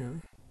 turrets, Yeah.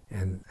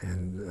 and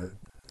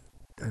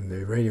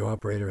the radio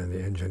operator and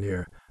the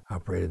engineer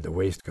operated the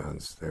waist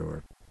guns. They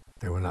were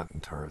not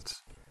in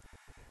turrets.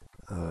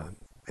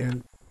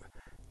 And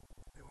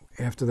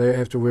after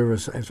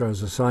I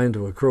was assigned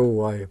to a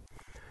crew,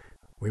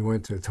 we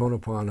went to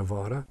Tonopah,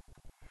 Nevada,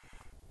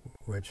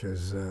 which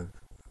is a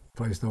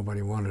place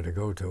nobody wanted to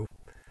go to.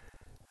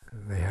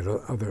 They had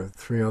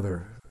 3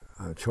 other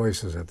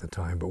choices at the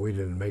time, but we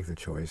didn't make the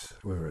choice.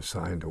 We were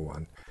assigned to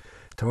one.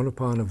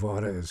 Tonopah,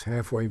 Nevada is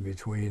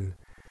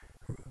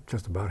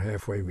just about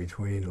halfway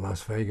between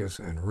Las Vegas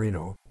and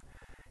Reno.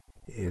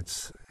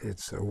 It's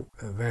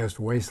a vast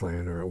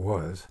wasteland, or it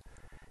was.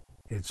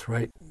 It's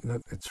right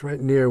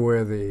near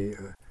where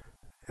the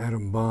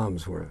atom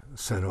bombs were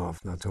sent off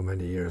not so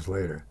many years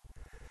later.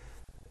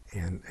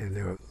 And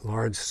there were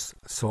large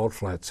salt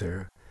flats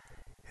there.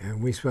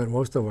 And we spent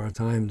most of our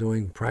time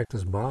doing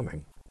practice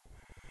bombing.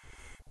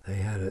 They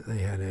had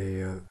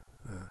a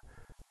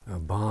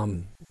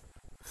bomb,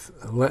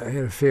 they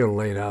had a field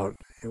laid out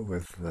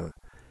with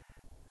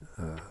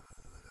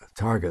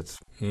targets,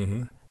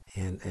 Mm-hmm.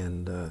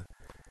 and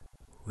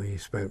we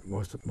spent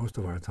most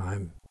of our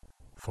time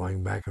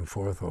flying back and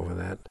forth over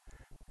that,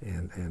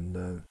 and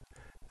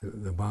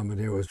the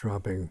bombardier was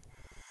dropping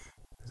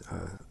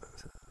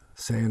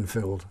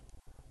sand-filled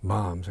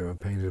bombs. They were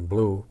painted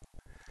blue,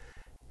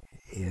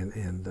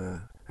 and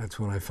that's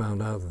when I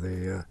found out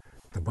the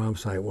bomb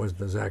site wasn't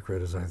as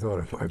accurate as I thought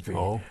it might be.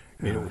 Oh,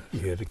 you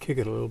had to kick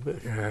it a little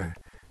bit. Yeah.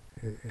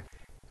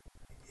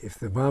 If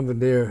the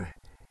bombardier,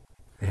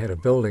 they had a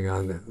building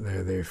on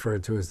there they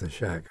referred to as the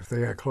shack. If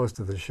they got close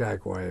to the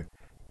shack, why,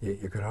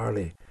 you could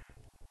hardly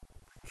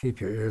keep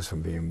your ears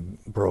from being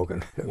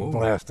broken and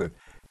blasted.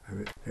 I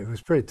mean, it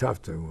was pretty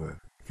tough to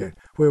get.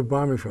 We were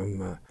bombing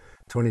from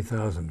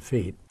 20,000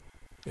 feet.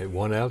 At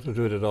one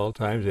altitude at all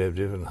times, they have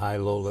different high,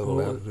 low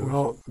level altitudes?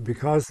 Well,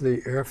 because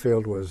the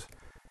airfield was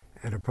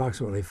at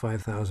approximately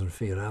 5,000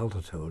 feet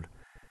altitude,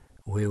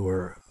 we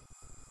were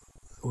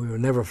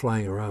never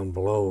flying around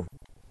below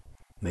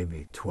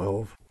maybe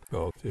 12.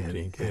 Oh,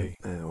 15K.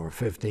 Or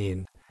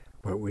 15,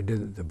 but we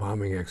did the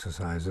bombing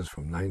exercises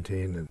from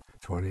 19 and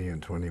 20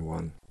 and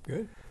 21.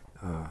 Good.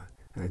 And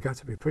it got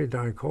to be pretty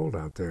darn cold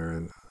out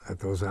there at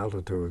those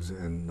altitudes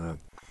in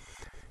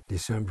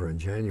December and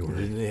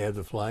January. Didn't they have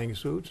the flying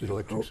suits, the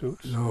electric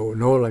suits?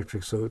 No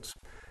electric suits.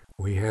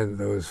 We had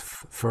those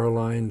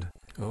fur-lined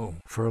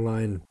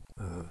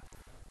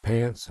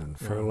pants and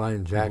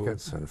fur-lined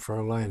jackets and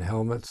fur-lined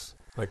helmets.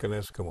 Like an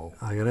Eskimo.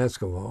 Like an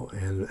Eskimo,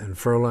 and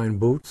fur-lined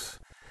boots.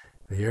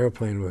 The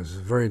airplane was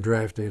very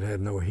drafty. It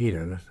had no heat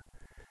in it,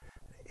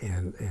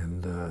 and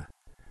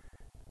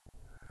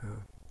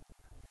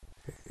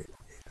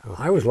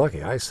I was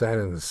lucky. I sat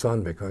in the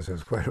sun because there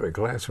was quite a bit of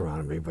glass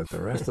around me, but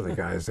the rest of the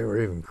guys, they were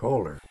even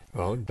colder.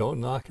 Well, don't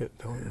knock it.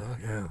 Don't knock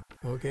it. Yeah.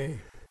 Okay.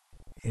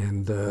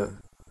 And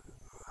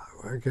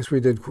I guess we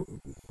did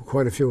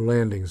quite a few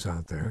landings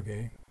out there.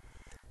 Okay.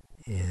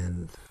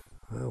 And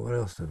what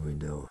else did we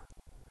do?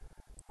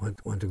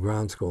 Went to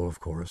ground school, of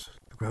course.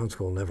 The ground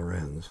school never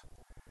ends.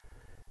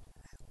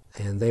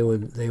 And they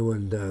would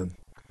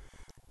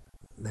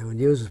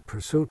use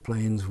pursuit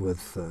planes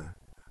with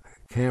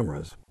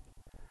cameras,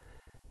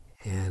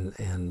 and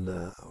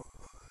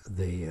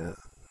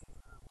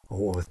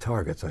with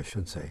targets, I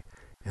should say.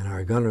 And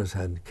our gunners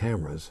had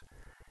cameras,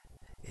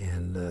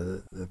 and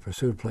the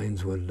pursuit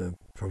planes would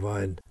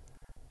provide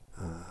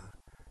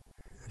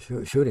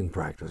shooting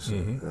practice.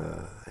 Mm-hmm.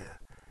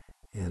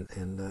 And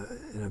in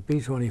a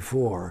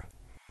B-24,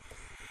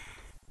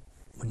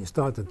 when you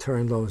start to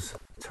turn those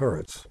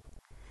turrets,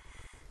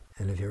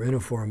 and if you're in a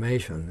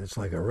formation, it's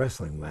like a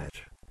wrestling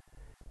match,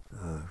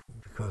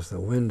 because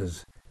the wind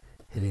is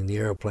hitting the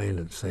airplane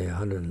at, say,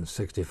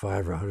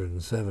 165 or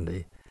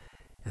 170,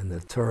 and the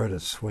turret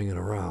is swinging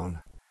around,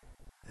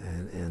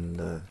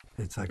 and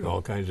it's like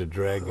all kinds of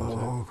drag.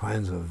 All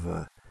kinds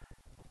of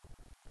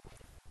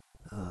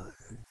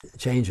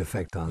change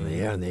effect on the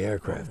air and the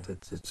aircraft.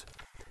 Yeah.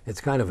 It's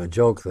kind of a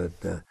joke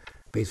that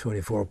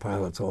B-24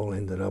 pilots all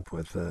ended up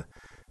with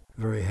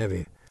very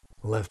heavy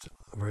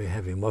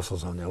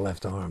muscles on their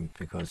left arm,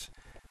 because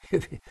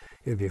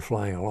you'd be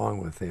flying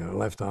along with the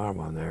left arm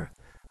on the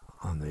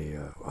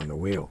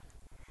wheel.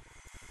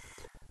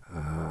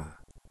 I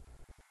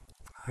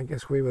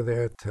guess we were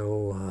there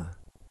till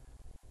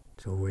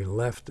we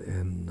left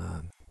in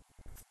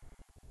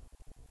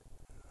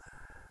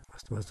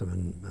must have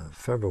been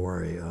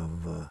February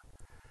of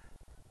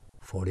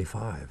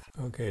 45.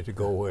 Okay, to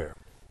go where?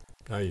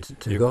 Now your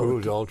go-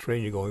 crew's all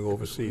trained. You're going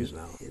overseas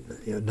now.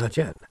 Not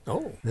yet.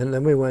 Oh.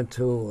 Then we went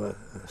to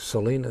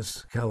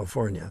Salinas,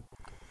 California,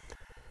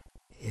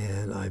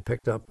 and I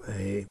picked up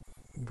a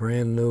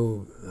brand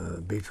new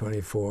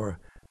B-24,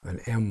 an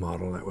M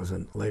model. That was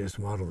the latest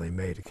model they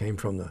made. It came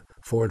from the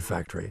Ford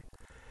factory,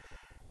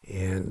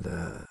 and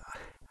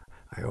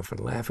I often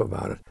laugh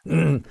about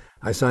it.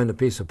 I signed a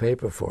piece of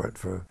paper for it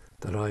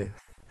that I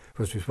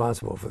was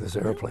responsible for this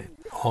airplane.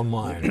 All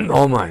mine.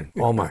 All mine,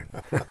 all mine.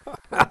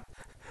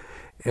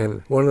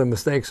 And one of the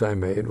mistakes I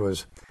made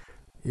was,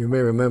 you may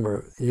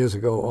remember years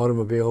ago,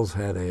 automobiles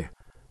had a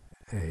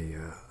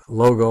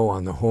logo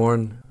on the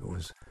horn. It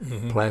was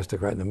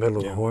plastic right in the middle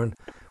of the horn.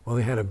 Well,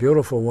 they had a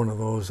beautiful one of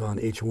those on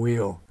each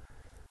wheel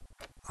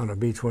on a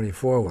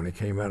B-24 when it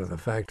came out of the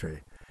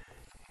factory.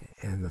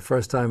 And the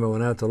first time I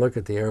went out to look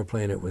at the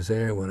airplane, it was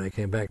there. When I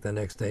came back the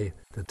next day,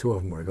 the two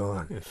of them were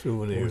gone. Yeah,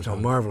 souvenirs. It was a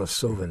marvelous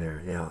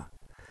souvenir, yeah.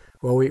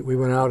 Well, we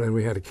went out and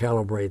we had to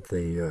calibrate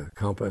the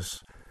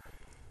compass.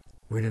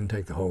 We didn't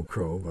take the whole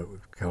crew, but we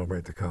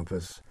calibrate the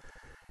compass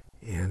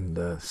and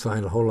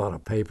signed a whole lot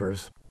of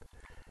papers.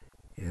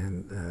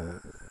 And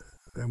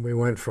then we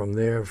went from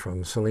there,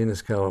 from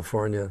Salinas,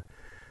 California,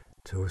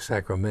 to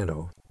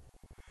Sacramento.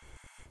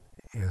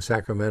 And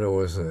Sacramento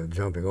was a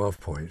jumping off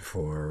point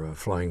for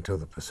flying to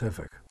the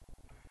Pacific.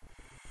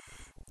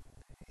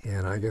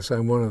 And I guess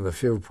I'm one of the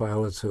few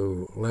pilots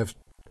who left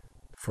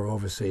for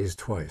overseas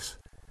twice.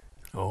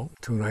 Oh.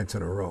 2 nights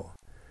in a row.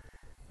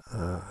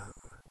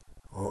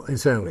 Well,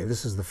 incidentally,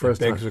 this is the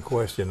first time. That begs the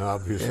question,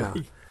 obviously. Yeah.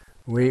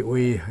 We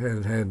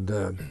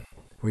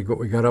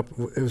got up.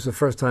 It was the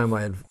first time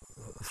I had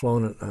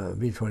flown a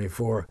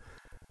B-24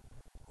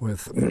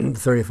 with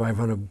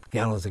 3,500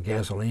 gallons of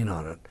gasoline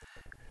on it.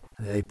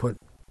 They put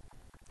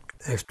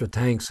extra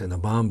tanks in the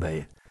bomb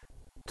bay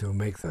to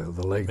make the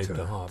leg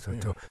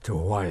to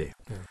Hawaii.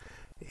 Yeah.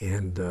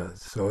 And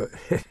so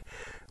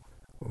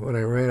when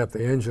I ran up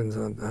the engines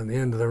on the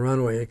end of the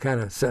runway, it kind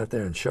of sat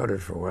there and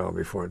shuddered for a while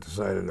before it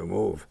decided to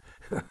move.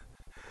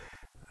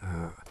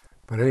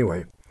 But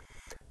anyway,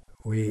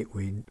 we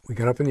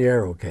got up in the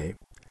air okay,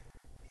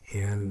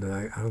 and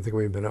I don't think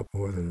we'd been up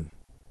more than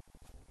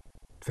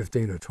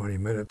 15 or 20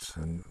 minutes,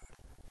 and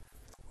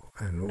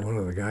one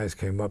of the guys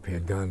came up. He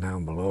had gone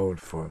down below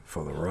for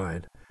the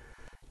ride.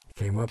 He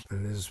came up,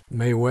 and his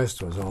Mae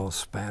West was all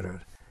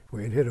spattered.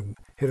 We had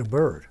hit a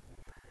bird,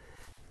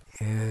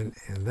 and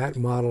that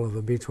model of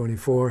a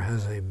B-24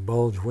 has a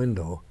bulge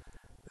window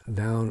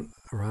down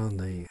around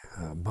the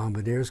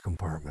bombardier's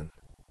compartment,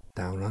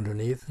 down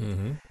underneath,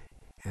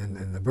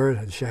 and the bird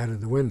had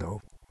shattered the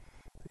window.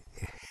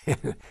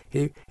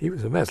 He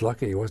was a mess.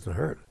 Lucky he wasn't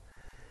hurt.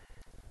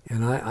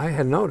 And I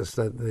had noticed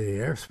that the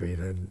airspeed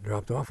had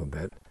dropped off a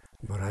bit,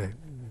 but I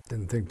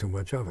didn't think too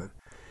much of it.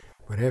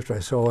 But after I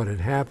saw what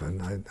had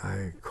happened,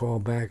 I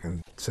called back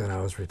and said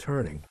I was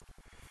returning,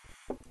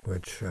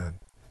 which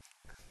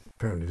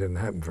apparently didn't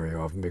happen very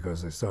often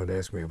because they started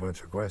asking me a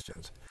bunch of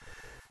questions.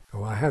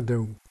 So I had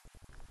to,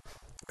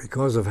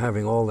 because of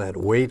having all that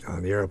weight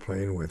on the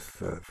airplane with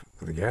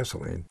the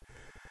gasoline,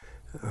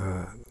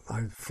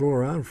 I flew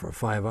around for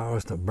 5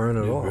 hours to burn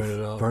it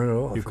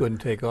off. You couldn't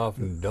take off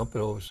and dump it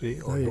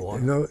overseas?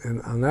 No,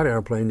 and on that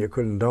airplane you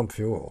couldn't dump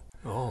fuel.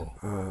 Oh.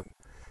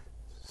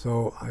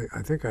 So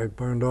I think I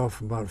burned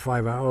off about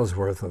 5 hours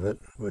worth of it,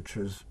 which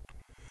is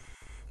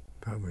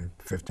probably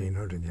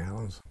 1,500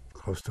 gallons,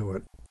 close to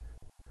it.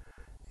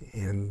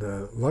 And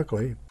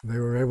luckily, they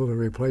were able to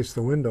replace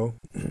the window.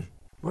 It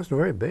wasn't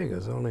very big. It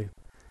was only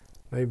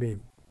maybe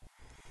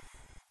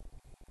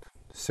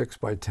 6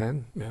 by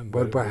 10,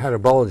 but it had a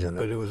bulge in it.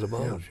 But it was a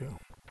bulge, yeah.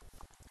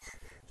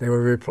 They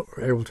were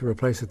able to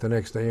replace it the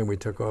next day, and we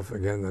took off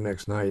again the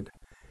next night.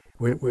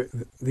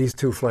 These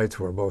two flights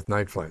were both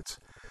night flights,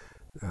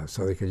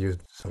 so they could use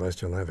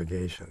celestial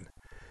navigation.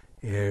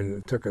 And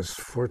it took us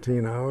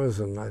 14 hours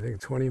and I think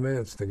 20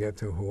 minutes to get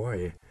to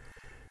Hawaii.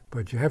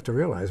 But you have to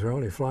realize we're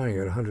only flying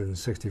at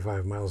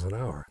 165 miles an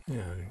hour.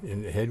 Yeah,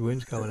 and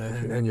headwinds coming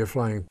at you. And you're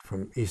flying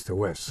from east to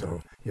west,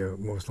 so you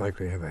most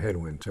likely have a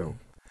headwind too.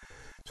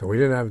 So we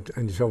didn't have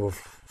any trouble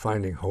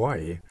finding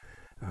Hawaii,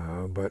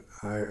 but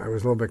I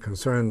was a little bit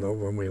concerned though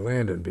when we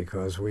landed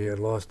because we had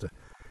lost a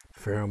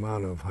fair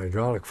amount of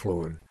hydraulic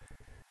fluid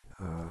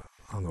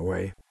on the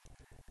way,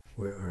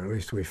 or at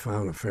least we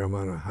found a fair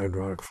amount of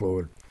hydraulic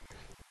fluid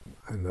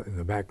in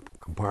the back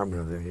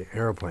compartment of the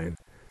airplane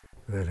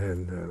that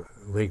had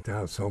leaked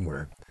out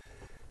somewhere.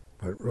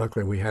 But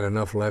luckily we had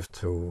enough left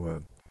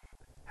to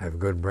have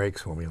good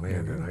brakes when we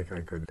landed.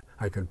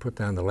 I could put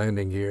down the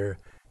landing gear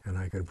and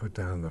I could put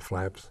down the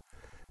flaps,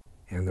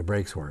 and the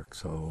brakes work.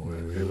 So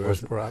reverse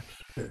props.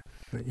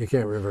 You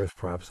can't reverse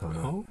props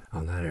on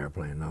that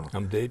airplane. No.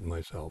 I'm dating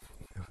myself.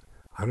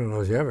 I don't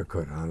know if you ever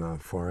could on a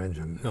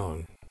 4-engine.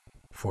 No.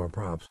 4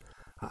 props.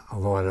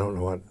 Although I don't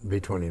know what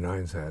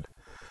B-29s had.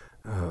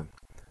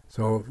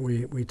 So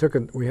we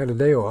had a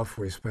day off.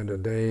 We spent a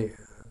day.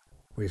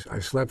 I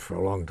slept for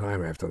a long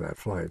time after that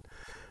flight.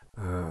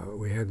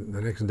 We had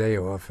the next day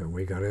off, and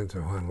we got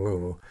into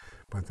Honolulu.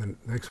 But the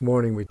next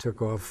morning we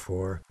took off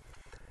for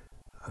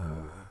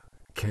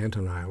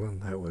Canton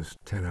Island. That was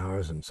 10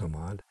 hours and some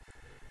odd.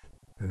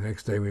 The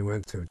next day we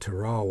went to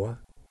Tarawa,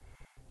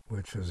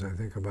 which is I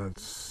think about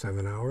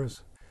 7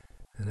 hours.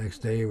 The next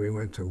day we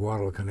went to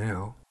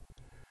Guadalcanal.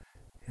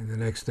 And the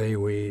next day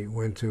we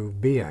went to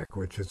Biak,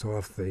 which is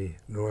off the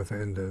north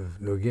end of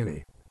New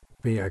Guinea,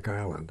 Biak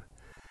Island.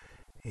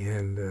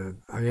 And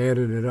I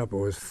added it up. It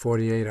was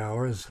 48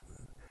 hours,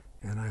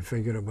 and I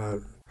figured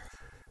about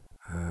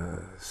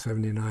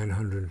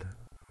 7,900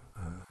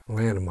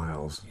 land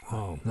miles.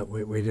 Wow. No,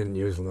 we didn't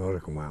use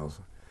nautical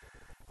miles.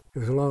 It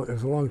was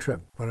a long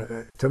trip, but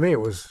to me it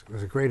was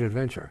a great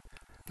adventure.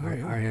 Oh,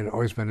 yeah. I had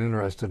always been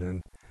interested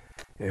in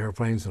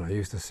airplanes, and I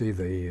used to see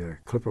the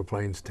Clipper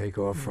planes take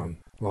off from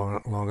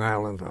Long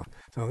Island.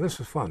 So this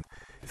was fun.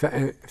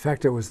 In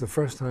fact, it was the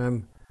first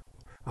time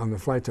on the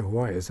flight to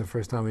Hawaii. It's the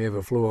first time we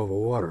ever flew over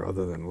water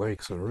other than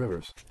lakes and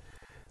rivers.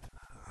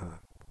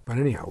 But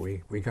anyhow,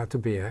 we got to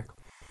Biak.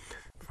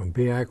 From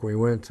Biak, we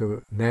went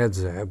to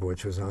Nadzab,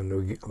 which is on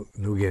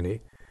New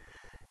Guinea,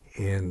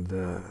 and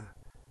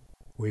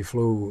we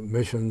flew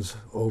missions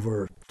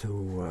over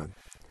to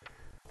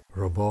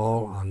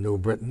Rabaul on New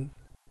Britain,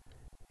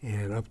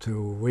 and up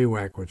to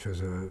WWII, which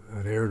is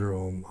an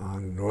aerodrome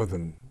on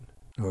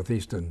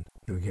northeastern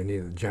New Guinea,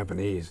 the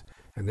Japanese,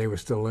 and they were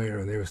still there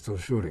and they were still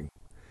shooting.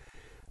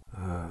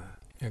 Yeah,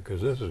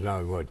 because this is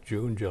now what,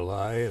 June,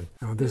 July, and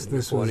No, this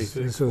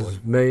was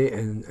May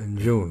and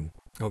June.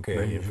 okay,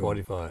 May in and June.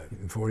 45.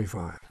 In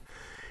 45.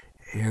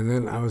 And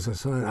then I was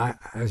assigned,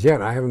 as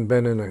yet I haven't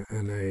been in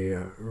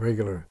a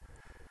regular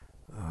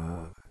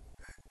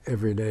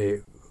everyday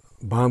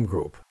bomb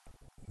group.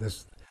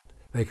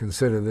 They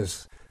consider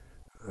this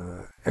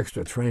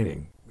extra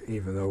training,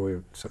 even though we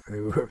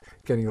were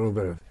getting a little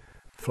bit of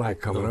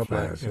flack coming up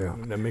at us. Yeah.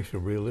 That makes it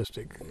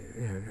realistic.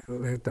 Yeah,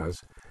 it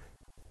does.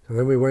 So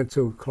then we went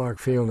to Clark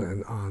Field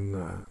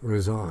on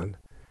Luzon,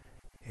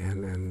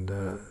 and then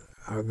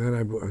I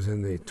was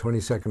in the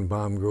 22nd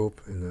Bomb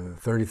Group in the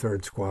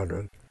 33rd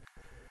Squadron.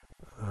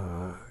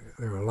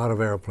 There were a lot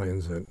of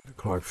airplanes at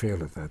Clark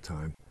Field at that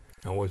time.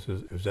 And was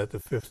that the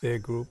 5th Air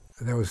Group?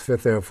 That was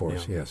 5th Air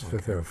Force, Yeah, yes, okay.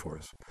 5th Air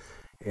Force.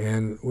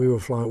 And we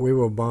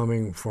were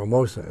bombing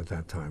Formosa at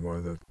that time, or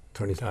the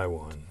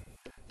Taiwan,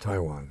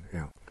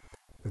 yeah.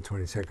 The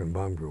 22nd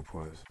Bomb Group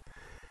was.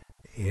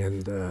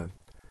 And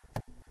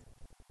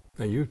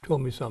now you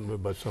told me something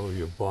about some of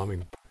your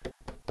bombing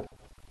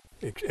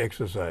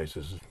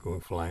exercises,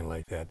 flying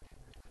like that.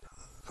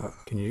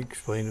 Can you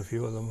explain a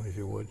few of them, if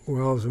you would?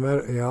 well, as a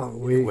matter, yeah,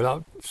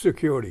 Without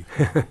security.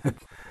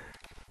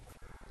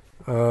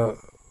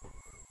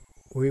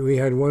 we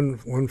had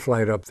one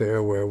flight up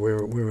there where we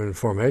were in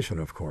formation,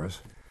 of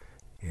course,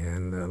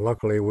 and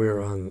luckily we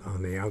were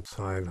on the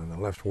outside on the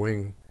left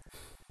wing,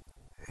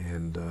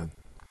 and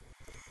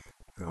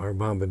our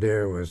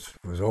bombardier was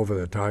over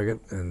the target,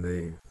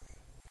 and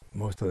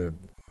most of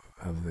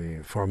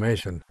the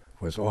formation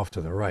was off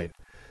to the right.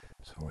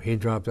 So he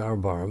dropped our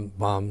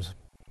bombs,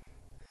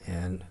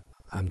 and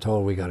I'm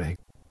told we got a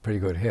pretty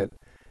good hit.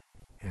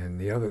 And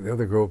the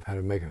other group had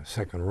to make a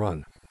second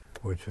run,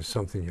 which is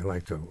something you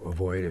like to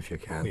avoid if you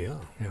can. Oh, yeah.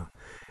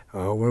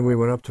 Yeah. When we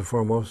went up to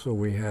Formosa,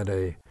 we had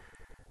a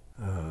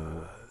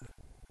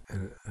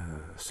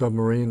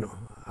submarine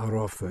out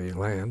off the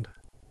land.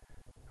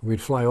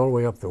 We'd fly all the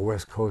way up the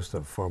west coast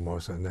of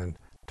Formosa and then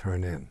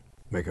turn in,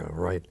 make a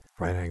right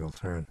angle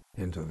turn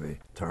into the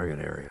target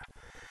area.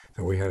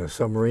 So we had a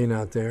submarine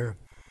out there,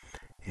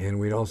 and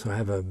we'd also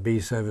have a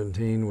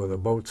B-17 with a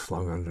boat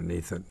slung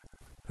underneath it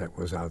that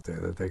was out there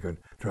that they could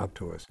drop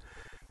to us.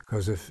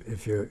 Because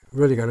if you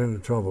really got into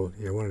trouble,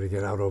 you wanted to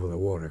get out over the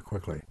water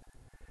quickly,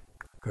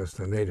 because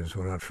the natives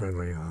were not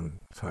friendly on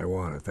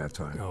Taiwan at that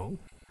time. No.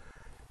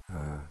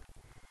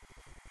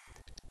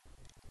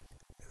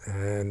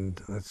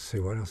 And let's see,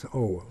 what else?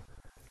 Oh,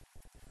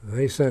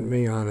 they sent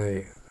me on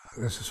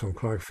this is from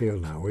Clark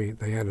Field now.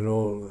 They had an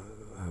old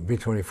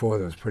B-24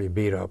 that was pretty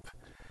beat up,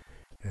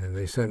 and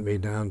they sent me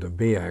down to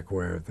Biak,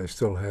 where they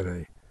still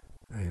had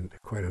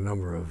quite a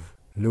number of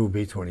new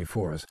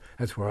B-24s.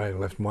 That's where I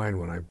left mine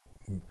when I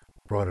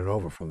brought it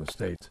over from the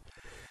States.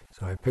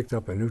 So I picked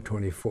up a new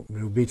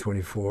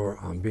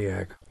B-24 on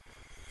Biak.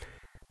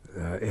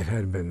 It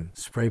had been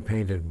spray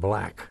painted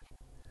black,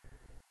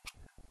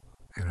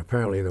 and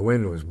apparently the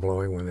wind was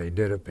blowing when they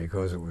did it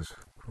because it was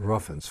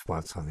rough in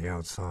spots on the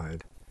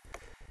outside.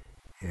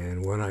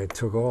 And when I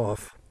took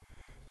off,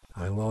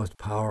 I lost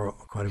power,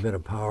 quite a bit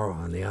of power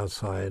on the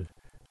outside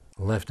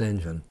left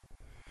engine.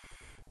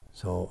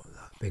 So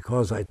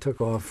because I took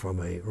off from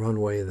a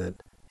runway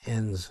that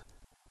ends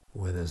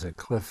where there's a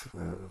cliff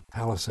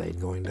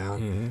palisade going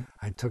down,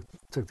 I took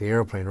the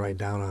airplane right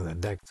down on the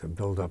deck to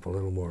build up a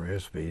little more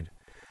airspeed.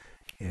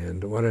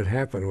 And what had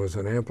happened was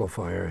an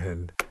amplifier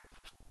had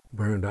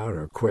burned out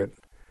or quit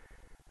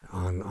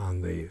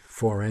on the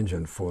fore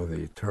engine for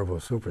the turbo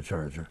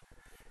supercharger.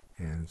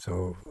 And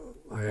so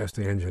I asked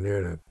the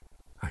engineer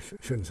I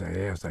shouldn't say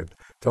I asked, I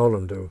told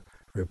him to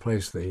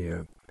replace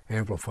the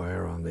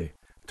amplifier on the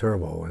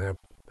turbo, and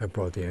that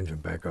brought the engine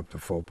back up to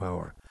full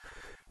power.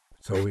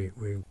 So we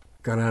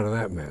got out of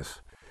that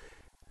mess.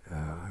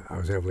 I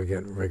was able to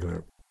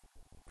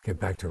get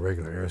back to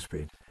regular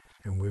airspeed.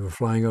 And we were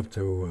flying up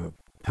to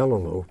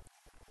Peleliu,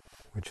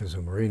 which is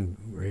a marine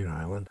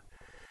island.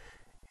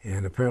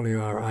 And apparently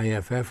our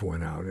IFF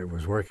went out. It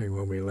was working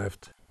when we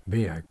left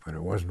Biak, but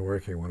it wasn't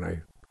working when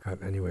I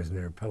got anywhere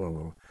near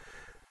Peleliu.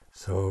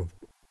 So,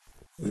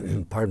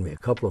 pardon me, a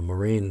couple of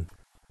Marine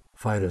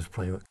fighters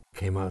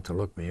came out to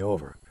look me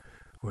over,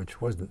 which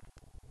wasn't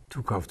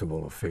too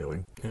comfortable a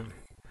feeling. Yeah.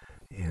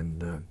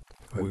 And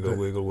Wiggle,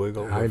 wiggle,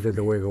 wiggle. I did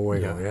the wiggle,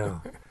 wiggle, Yeah.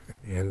 yeah.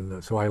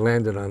 And so I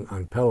landed on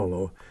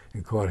Peleliu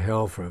and caught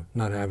hell for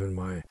not having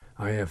my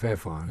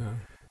IFF on. Yeah.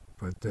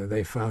 But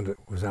they found it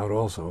was out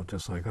also,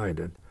 just like I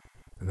did,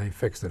 and they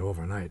fixed it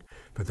overnight.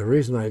 But the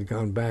reason I had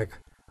gone back,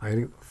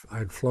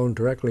 I'd flown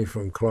directly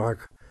from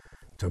Clark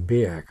to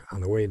Biak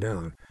on the way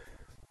down.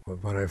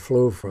 But when I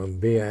flew from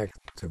Biak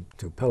to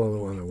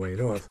Peleliu on the way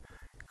north,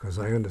 because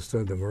I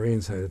understood the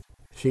Marines had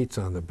sheets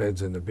on the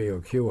beds in the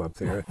BOQ up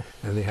there,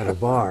 and they had a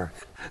bar.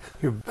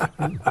 You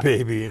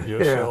babying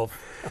yourself.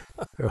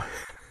 Yeah.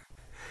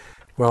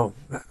 Well,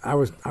 I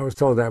was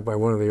told that by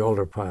one of the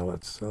older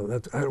pilots, so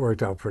that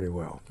worked out pretty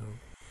well. Oh.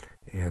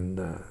 And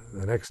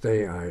the next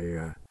day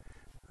I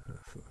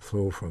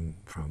flew from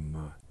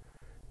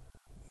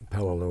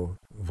Peleliu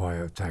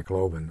via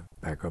Tacloban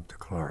back up to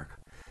Clark.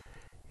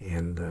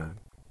 And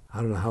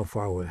I don't know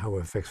how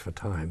we're fixed for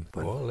time,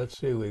 but Well, let's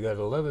see. We got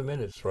 11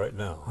 minutes right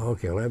now.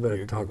 okay, well, I better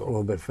You can talk a go.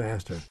 little bit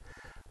faster.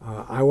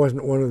 I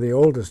wasn't one of the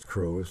oldest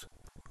crews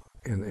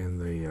in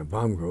the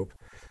bomb group,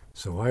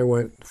 so I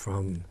went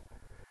from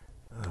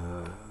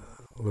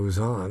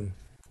Luzon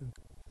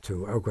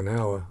to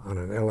Okinawa on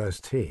an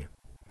LST,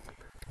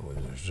 Oh,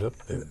 there's zip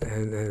there.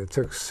 and it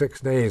took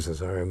 6 days,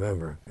 as I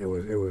remember. It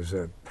was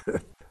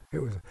it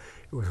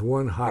was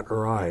one hot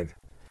ride.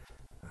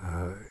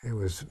 It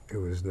was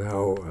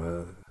now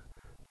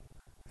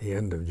the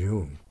end of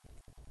June,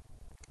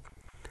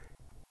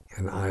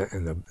 and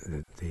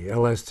the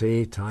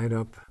LST tied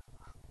up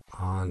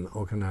on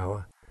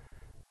Okinawa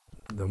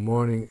the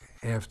morning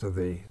after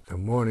the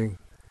morning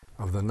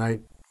of the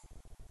night.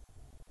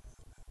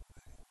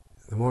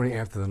 The morning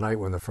after the night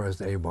when the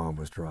first A-bomb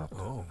was dropped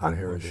on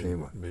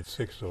Hiroshima. The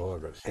 6th of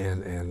August.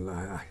 And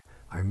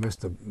I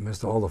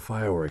missed all the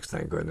fireworks,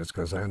 thank goodness,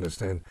 because I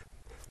understand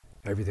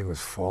everything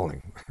was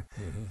falling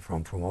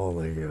from all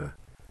the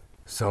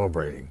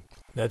celebrating.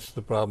 That's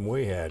the problem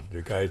we had.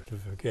 The guys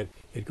forget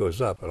it goes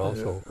up. It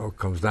also It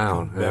comes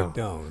down. comes back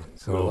down.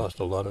 So- We lost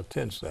a lot of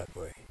tents that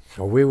way.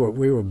 So we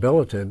were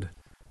billeted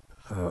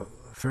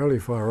fairly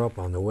far up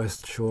on the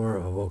west shore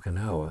of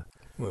Okinawa.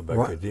 Well, by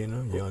What?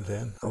 Kadena,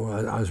 Yontan. Oh,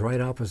 I was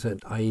right opposite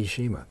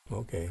Aishima.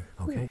 Okay.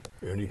 Okay.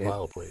 Ernie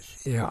Pyle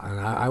place. Yeah, and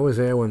I was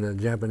there when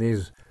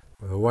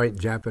the white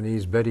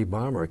Japanese Betty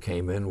bomber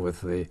came in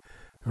with the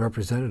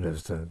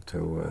representatives to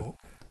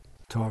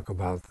talk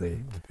about the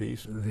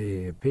Peace.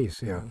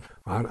 peace. Yeah,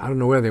 I don't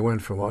know where they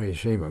went from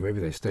Aishima. Maybe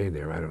they stayed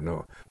there. I don't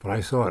know. But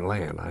I saw it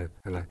land.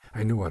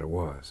 I knew what it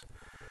was.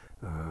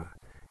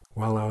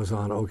 While I was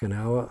on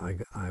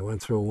Okinawa, I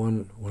went through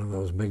one of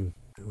those big.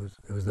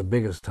 It was the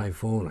biggest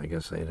typhoon I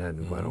guess they'd had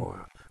in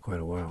quite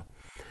a while.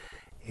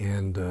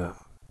 And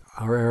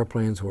our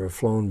airplanes were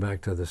flown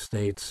back to the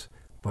States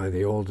by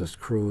the oldest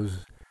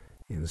crews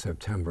in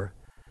September.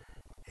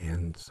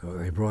 And so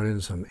they brought in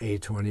some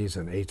A-20s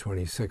and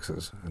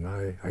A-26s, and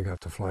I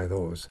got to fly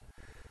those.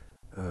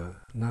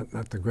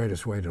 Not the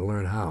greatest way to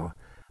learn how.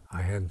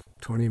 I had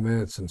 20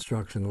 minutes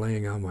instruction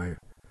laying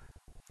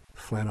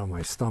flat on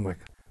my stomach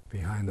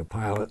behind the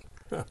pilot,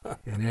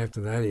 and after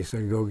that he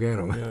said, "Go get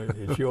them." Yeah,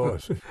 it's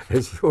yours.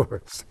 It's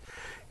yours.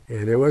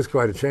 And it was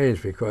quite a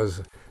change because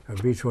a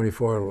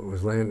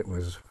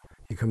B-24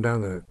 you come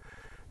down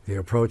the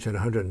approach at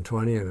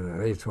 120, and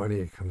an A-20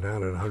 you come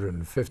down at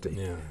 150.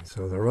 Yeah,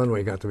 So the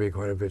runway got to be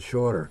quite a bit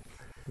shorter.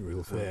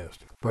 real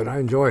fast. But I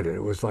enjoyed it.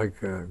 It was like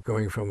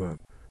going from a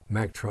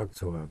Mack truck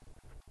to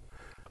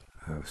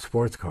a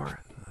sports car.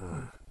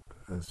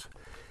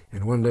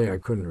 And one day I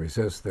couldn't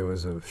resist. There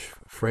was a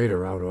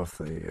freighter out off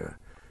the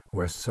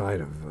west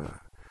side of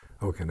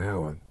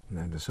Okinawa, and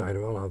I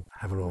decided, well, I'll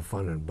have a little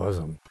fun and buzz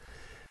them.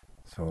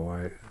 So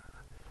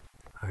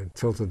I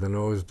tilted the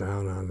nose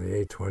down on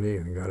the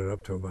A-20 and got it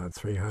up to about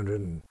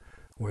 300 and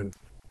went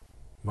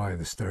by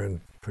the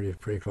stern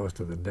pretty close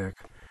to the deck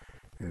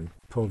and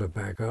pulled it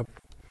back up.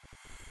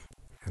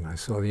 And I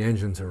saw the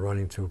engines are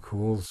running too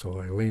cool, so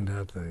I leaned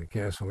out the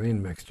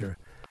gasoline mixture,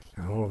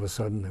 and all of a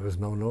sudden there was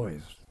no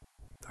noise.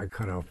 I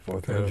cut off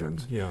both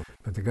engines. Yeah.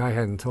 But the guy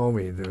hadn't told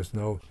me there's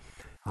no,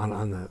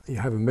 you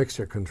have a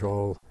mixture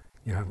control,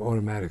 you have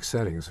automatic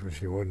settings,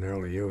 which you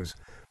ordinarily use,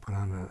 but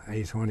on the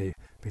A-20,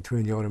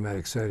 between the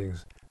automatic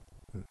settings,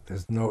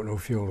 there's no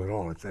fuel at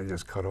all. They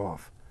just cut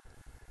off.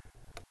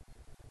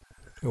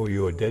 Oh,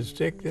 you a dead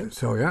stick then?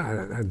 So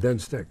yeah, I had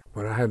dead stick,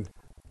 but I had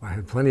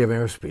plenty of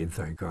airspeed,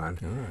 thank God,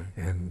 All right.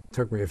 and it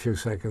took me a few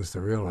seconds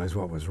to realize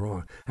what was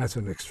wrong. That's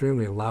an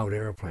extremely loud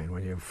airplane.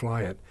 When you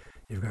fly it,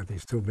 you've got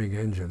these two big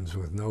engines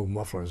with no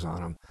mufflers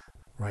on them,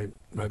 right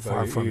Right by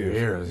far your from your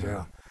ears, ears, yeah.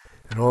 yeah.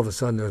 And all of a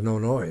sudden there's no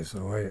noise,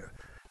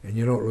 and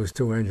you don't lose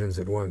two engines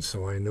at once,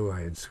 so I knew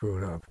I had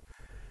screwed up.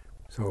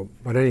 So,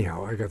 but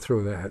anyhow, I got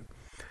through that,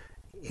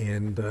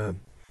 and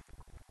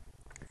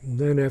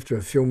then after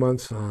a few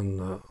months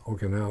on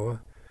Okinawa,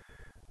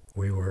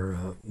 we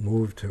were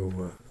moved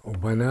to,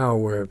 by now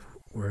we're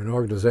an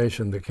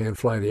organization that can't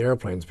fly the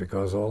airplanes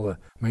because all the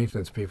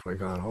maintenance people had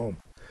gone home.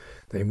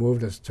 They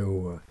moved us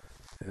to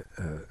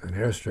an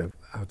airstrip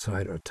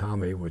outside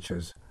Otami, which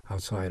is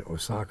outside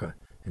Osaka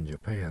in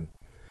Japan.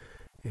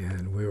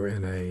 And we were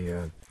in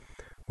a,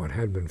 what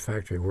had been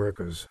factory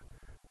workers,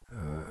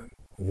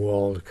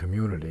 walled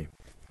community.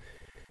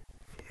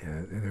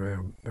 And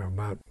there were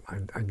about,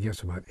 I'd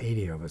guess about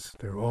 80 of us.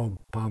 They were all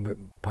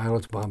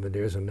pilots,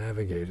 bombardiers, and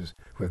navigators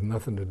with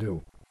nothing to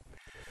do.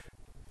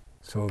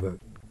 So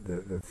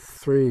the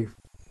three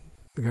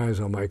guys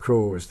on my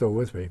crew who were still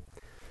with me,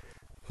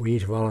 we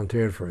each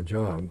volunteered for a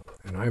job,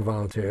 and I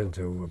volunteered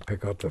to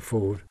pick up the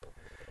food.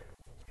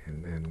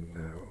 And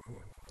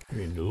You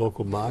mean the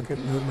local market?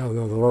 no,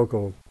 the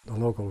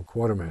local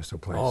quartermaster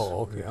place.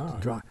 Oh, okay, all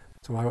right.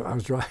 So I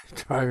was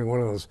driving one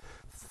of those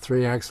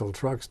 3-axle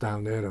trucks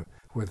down there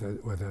with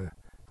a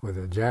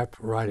Jap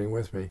riding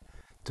with me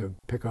to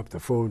pick up the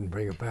food and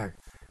bring it back.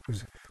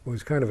 It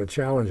was kind of a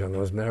challenge on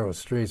those narrow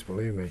streets,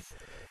 believe me.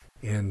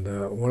 And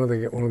one of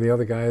the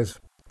other guys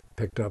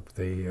picked up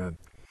the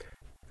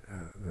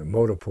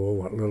motor pool,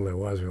 what little there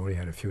was. We only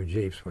had a few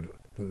Jeeps, but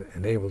it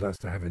enabled us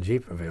to have a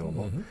Jeep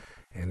available. Mm-hmm.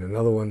 And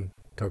another one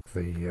took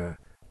the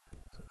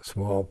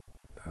small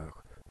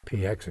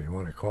PX, if you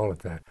want to call it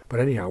that. But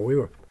anyhow, we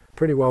were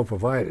pretty well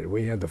provided.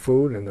 We had the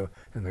food and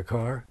the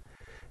car,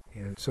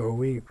 and so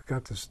we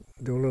got to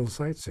do a little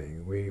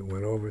sightseeing. We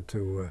went over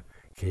to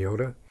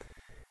Kyoto.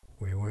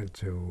 We went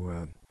to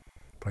a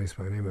place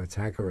by the name of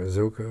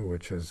Takarazuka,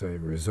 which is a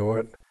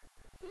resort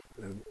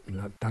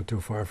not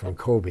too far from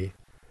Kobe,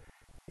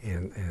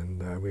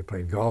 and we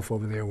played golf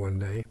over there one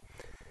day.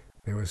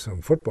 There were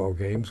some football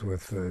games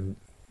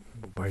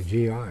by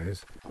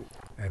GIs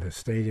at a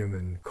stadium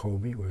in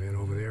Kobe. We went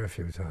over there a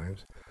few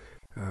times.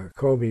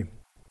 Kobe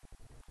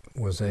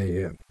was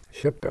a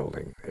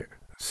shipbuilding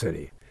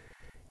city,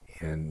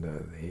 and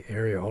the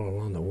area all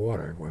along the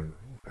water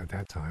at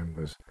that time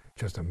was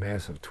just a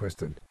mass of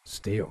twisted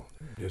steel.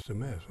 Just a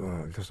mess.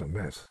 Just a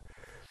mess.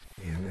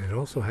 And it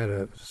also had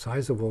a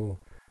sizable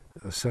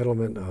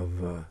settlement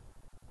of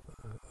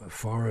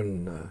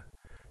foreign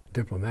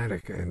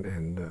diplomatic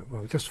and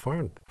well, just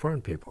foreign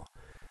people.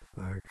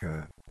 Like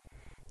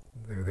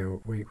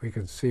we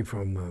could see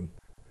from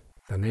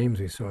the names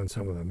we saw in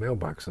some of the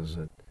mailboxes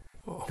that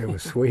there were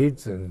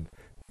Swedes and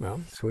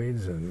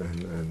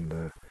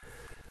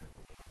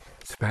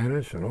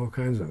Spanish and all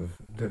kinds of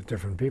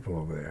different people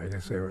over there. I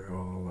guess they were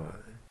all.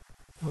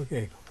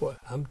 Okay, well,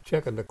 I'm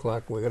checking the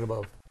clock. We got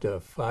about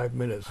 5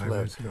 minutes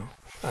left.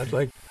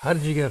 How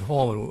did you get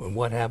home, and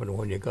what happened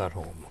when you got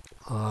home?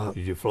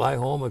 Did you fly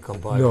home or come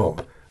by? No,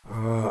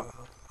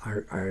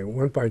 I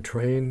went by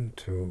train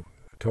to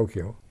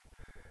Tokyo,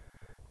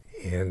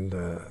 and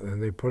then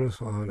they put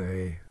us on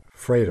a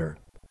freighter.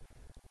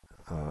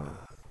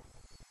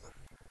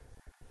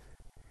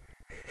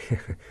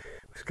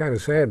 It's kind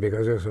of sad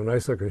because there's some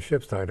nice looking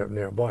ships tied up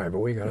nearby, but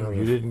we got out.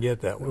 You didn't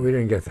get that one. We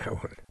didn't get that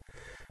one.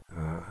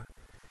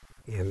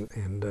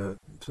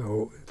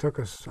 So it took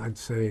us, I'd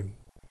say,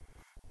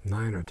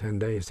 9 or 10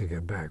 days to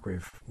get back. We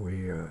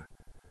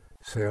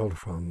sailed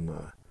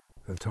from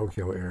the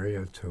Tokyo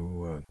area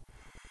to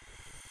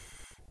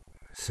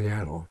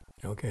Seattle.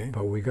 Okay.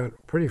 But we got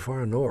pretty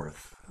far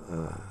north.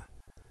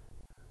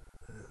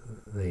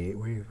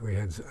 We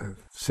had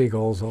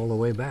seagulls all the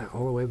way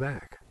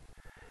back.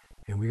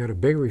 And we got a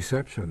big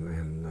reception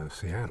in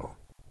Seattle.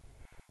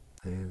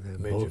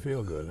 Made you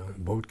feel good, huh? The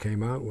boat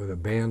came out with a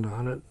band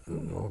on it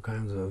and all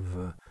kinds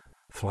of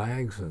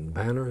flags and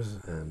banners,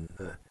 and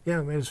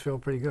it made us feel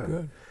pretty good.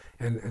 Good.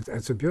 And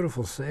it's a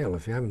beautiful sail,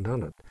 if you haven't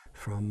done it,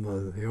 from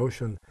the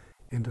ocean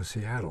into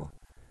Seattle.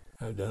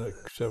 I've done it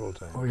several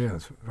times. Oh yeah,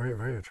 it's very,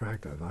 very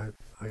attractive. I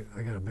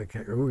got a big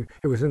kick.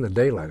 It was in the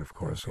daylight, of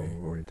course, okay.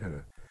 So we did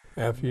it.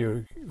 After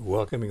you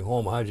welcoming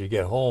home, how'd you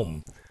get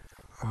home?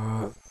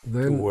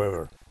 Then to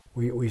wherever?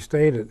 We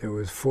stayed it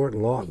was Fort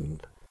Lawton,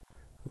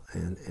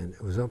 and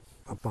it was up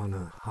on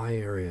a high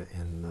area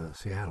in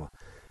Seattle.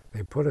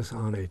 They put us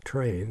on a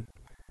train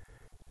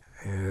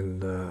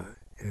and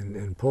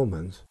in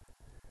Pullmans,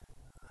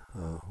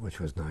 which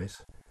was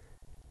nice.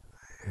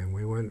 And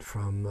we went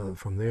from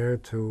there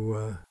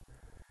to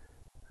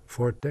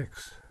Fort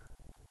Dix.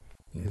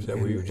 Is that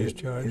where you were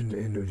discharged?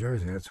 In New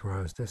Jersey. That's where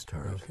I was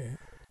discharged. Okay.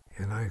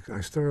 And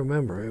I still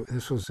remember,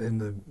 this was in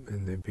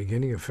the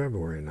beginning of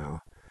February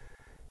now.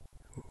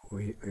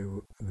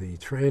 The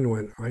train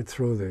went right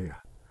through the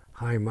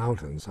high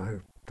mountains. I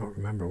don't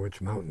remember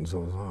which mountains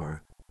those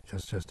are,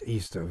 just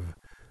east of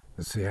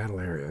the Seattle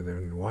area. They're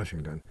in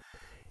Washington.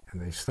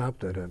 And they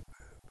stopped at a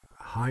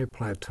high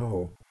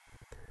plateau.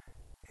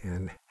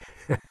 And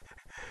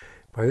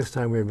by this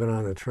time we had been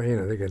on the train,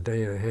 I think a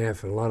day and a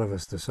half, and a lot of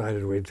us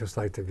decided we'd just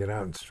like to get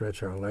out and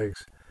stretch our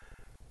legs.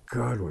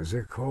 God, was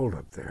it cold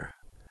up there.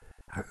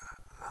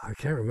 I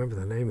can't remember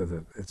the name of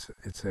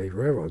it's a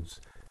railroad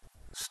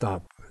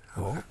stop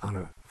on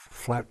a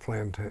flat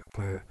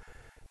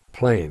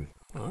plain.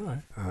 All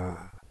right.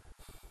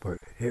 But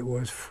it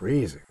was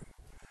freezing.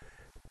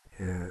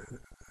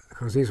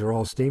 Because these are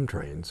all steam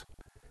trains.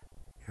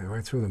 Yeah,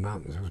 right through the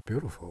mountains. It was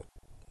beautiful,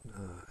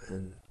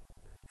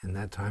 in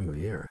that time of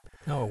year.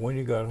 Now, when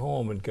you got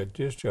home and got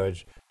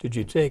discharged, did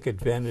you take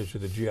advantage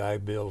of the GI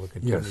Bill to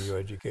continue Yes. your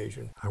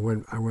education? I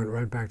went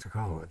right back to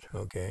college,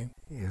 Okay.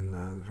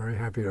 and very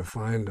happy to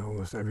find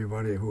almost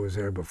everybody who was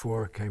there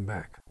before came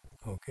back.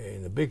 Okay.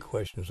 And the big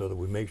question, so that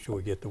we make sure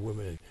we get the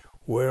women in,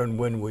 where and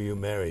when were you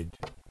married?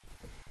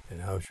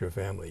 And how's your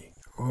family?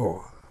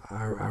 Oh,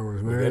 I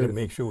was We got married. to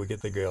make sure we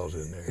get the girls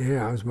in there.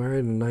 Yeah, I was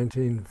married in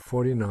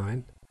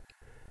 1949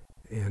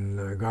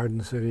 in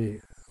Garden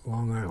City,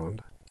 Long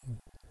Island.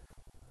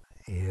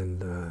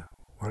 And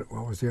what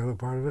was the other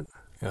part of it?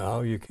 Now, how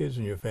are your kids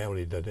and your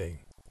family today?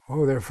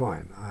 Oh, they're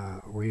fine.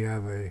 We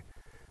have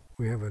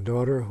a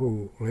daughter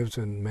who lives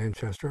in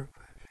Manchester.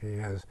 She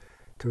has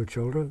 2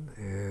 children,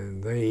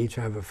 and they each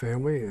have a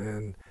family.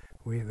 And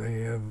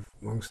they have,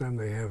 amongst them,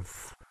 they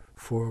have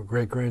 4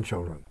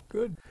 great-grandchildren.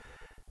 Good.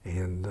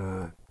 And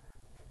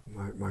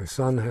my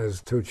son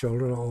has 2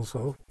 children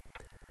also.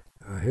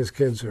 His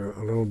kids are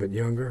a little bit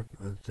younger,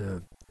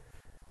 but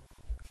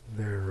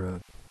they're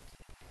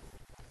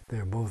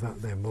both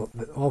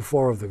all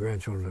 4 of the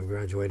grandchildren have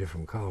graduated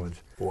from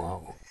college.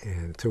 Wow.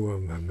 And 2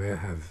 of them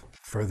have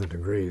further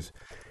degrees,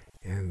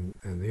 and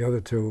the other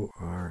 2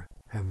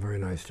 have very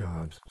nice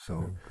jobs.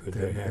 So Good,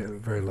 they're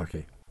very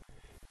lucky.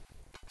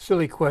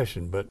 Silly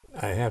question, but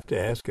I have to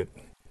ask it.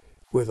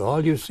 With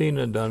all you've seen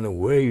and done and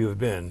where you've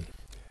been,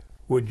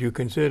 would you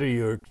consider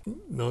your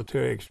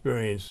military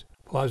experience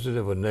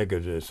positive or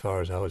negative as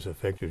far as how it's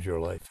affected your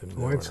life?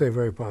 Oh, I'd say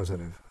very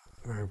positive.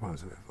 Very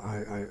positive.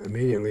 I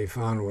immediately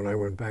found when I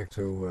went back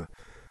to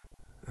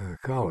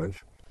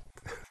college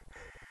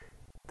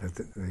that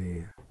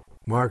the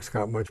marks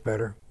got much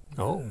better.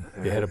 Oh,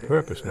 you had a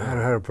purpose now.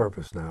 I had a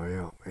purpose now,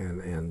 yeah.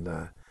 And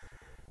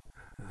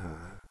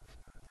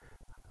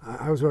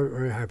I was very,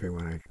 very happy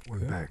when I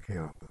went back.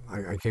 Yeah,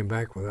 I came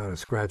back without a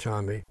scratch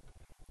on me.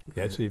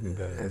 That's even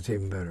better. That's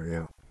even better,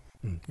 yeah.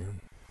 Yeah.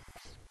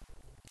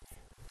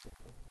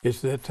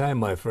 It's that time,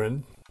 my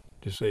friend,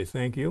 to say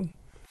thank you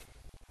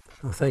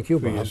Well, thank you,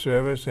 for Bob. your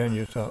service and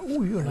your time.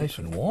 Oh, you're nice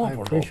and warm. I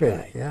appreciate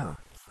it, yeah.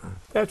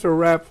 That's a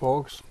wrap,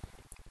 folks.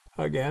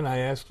 Again, I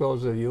ask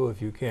those of you,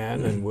 if you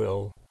can, and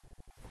will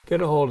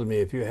get a hold of me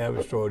if you have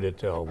a story to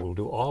tell. We'll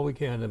do all we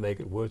can to make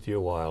it worth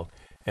your while,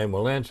 and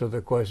we'll answer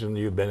the question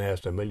you've been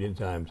asked a million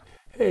times.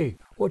 Hey,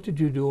 what did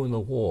you do in the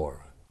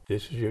war?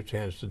 This is your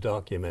chance to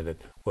document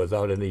it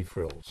without any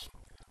frills.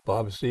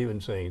 Bob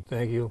Stevens saying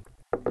thank you.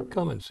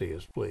 Come and see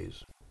us,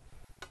 please.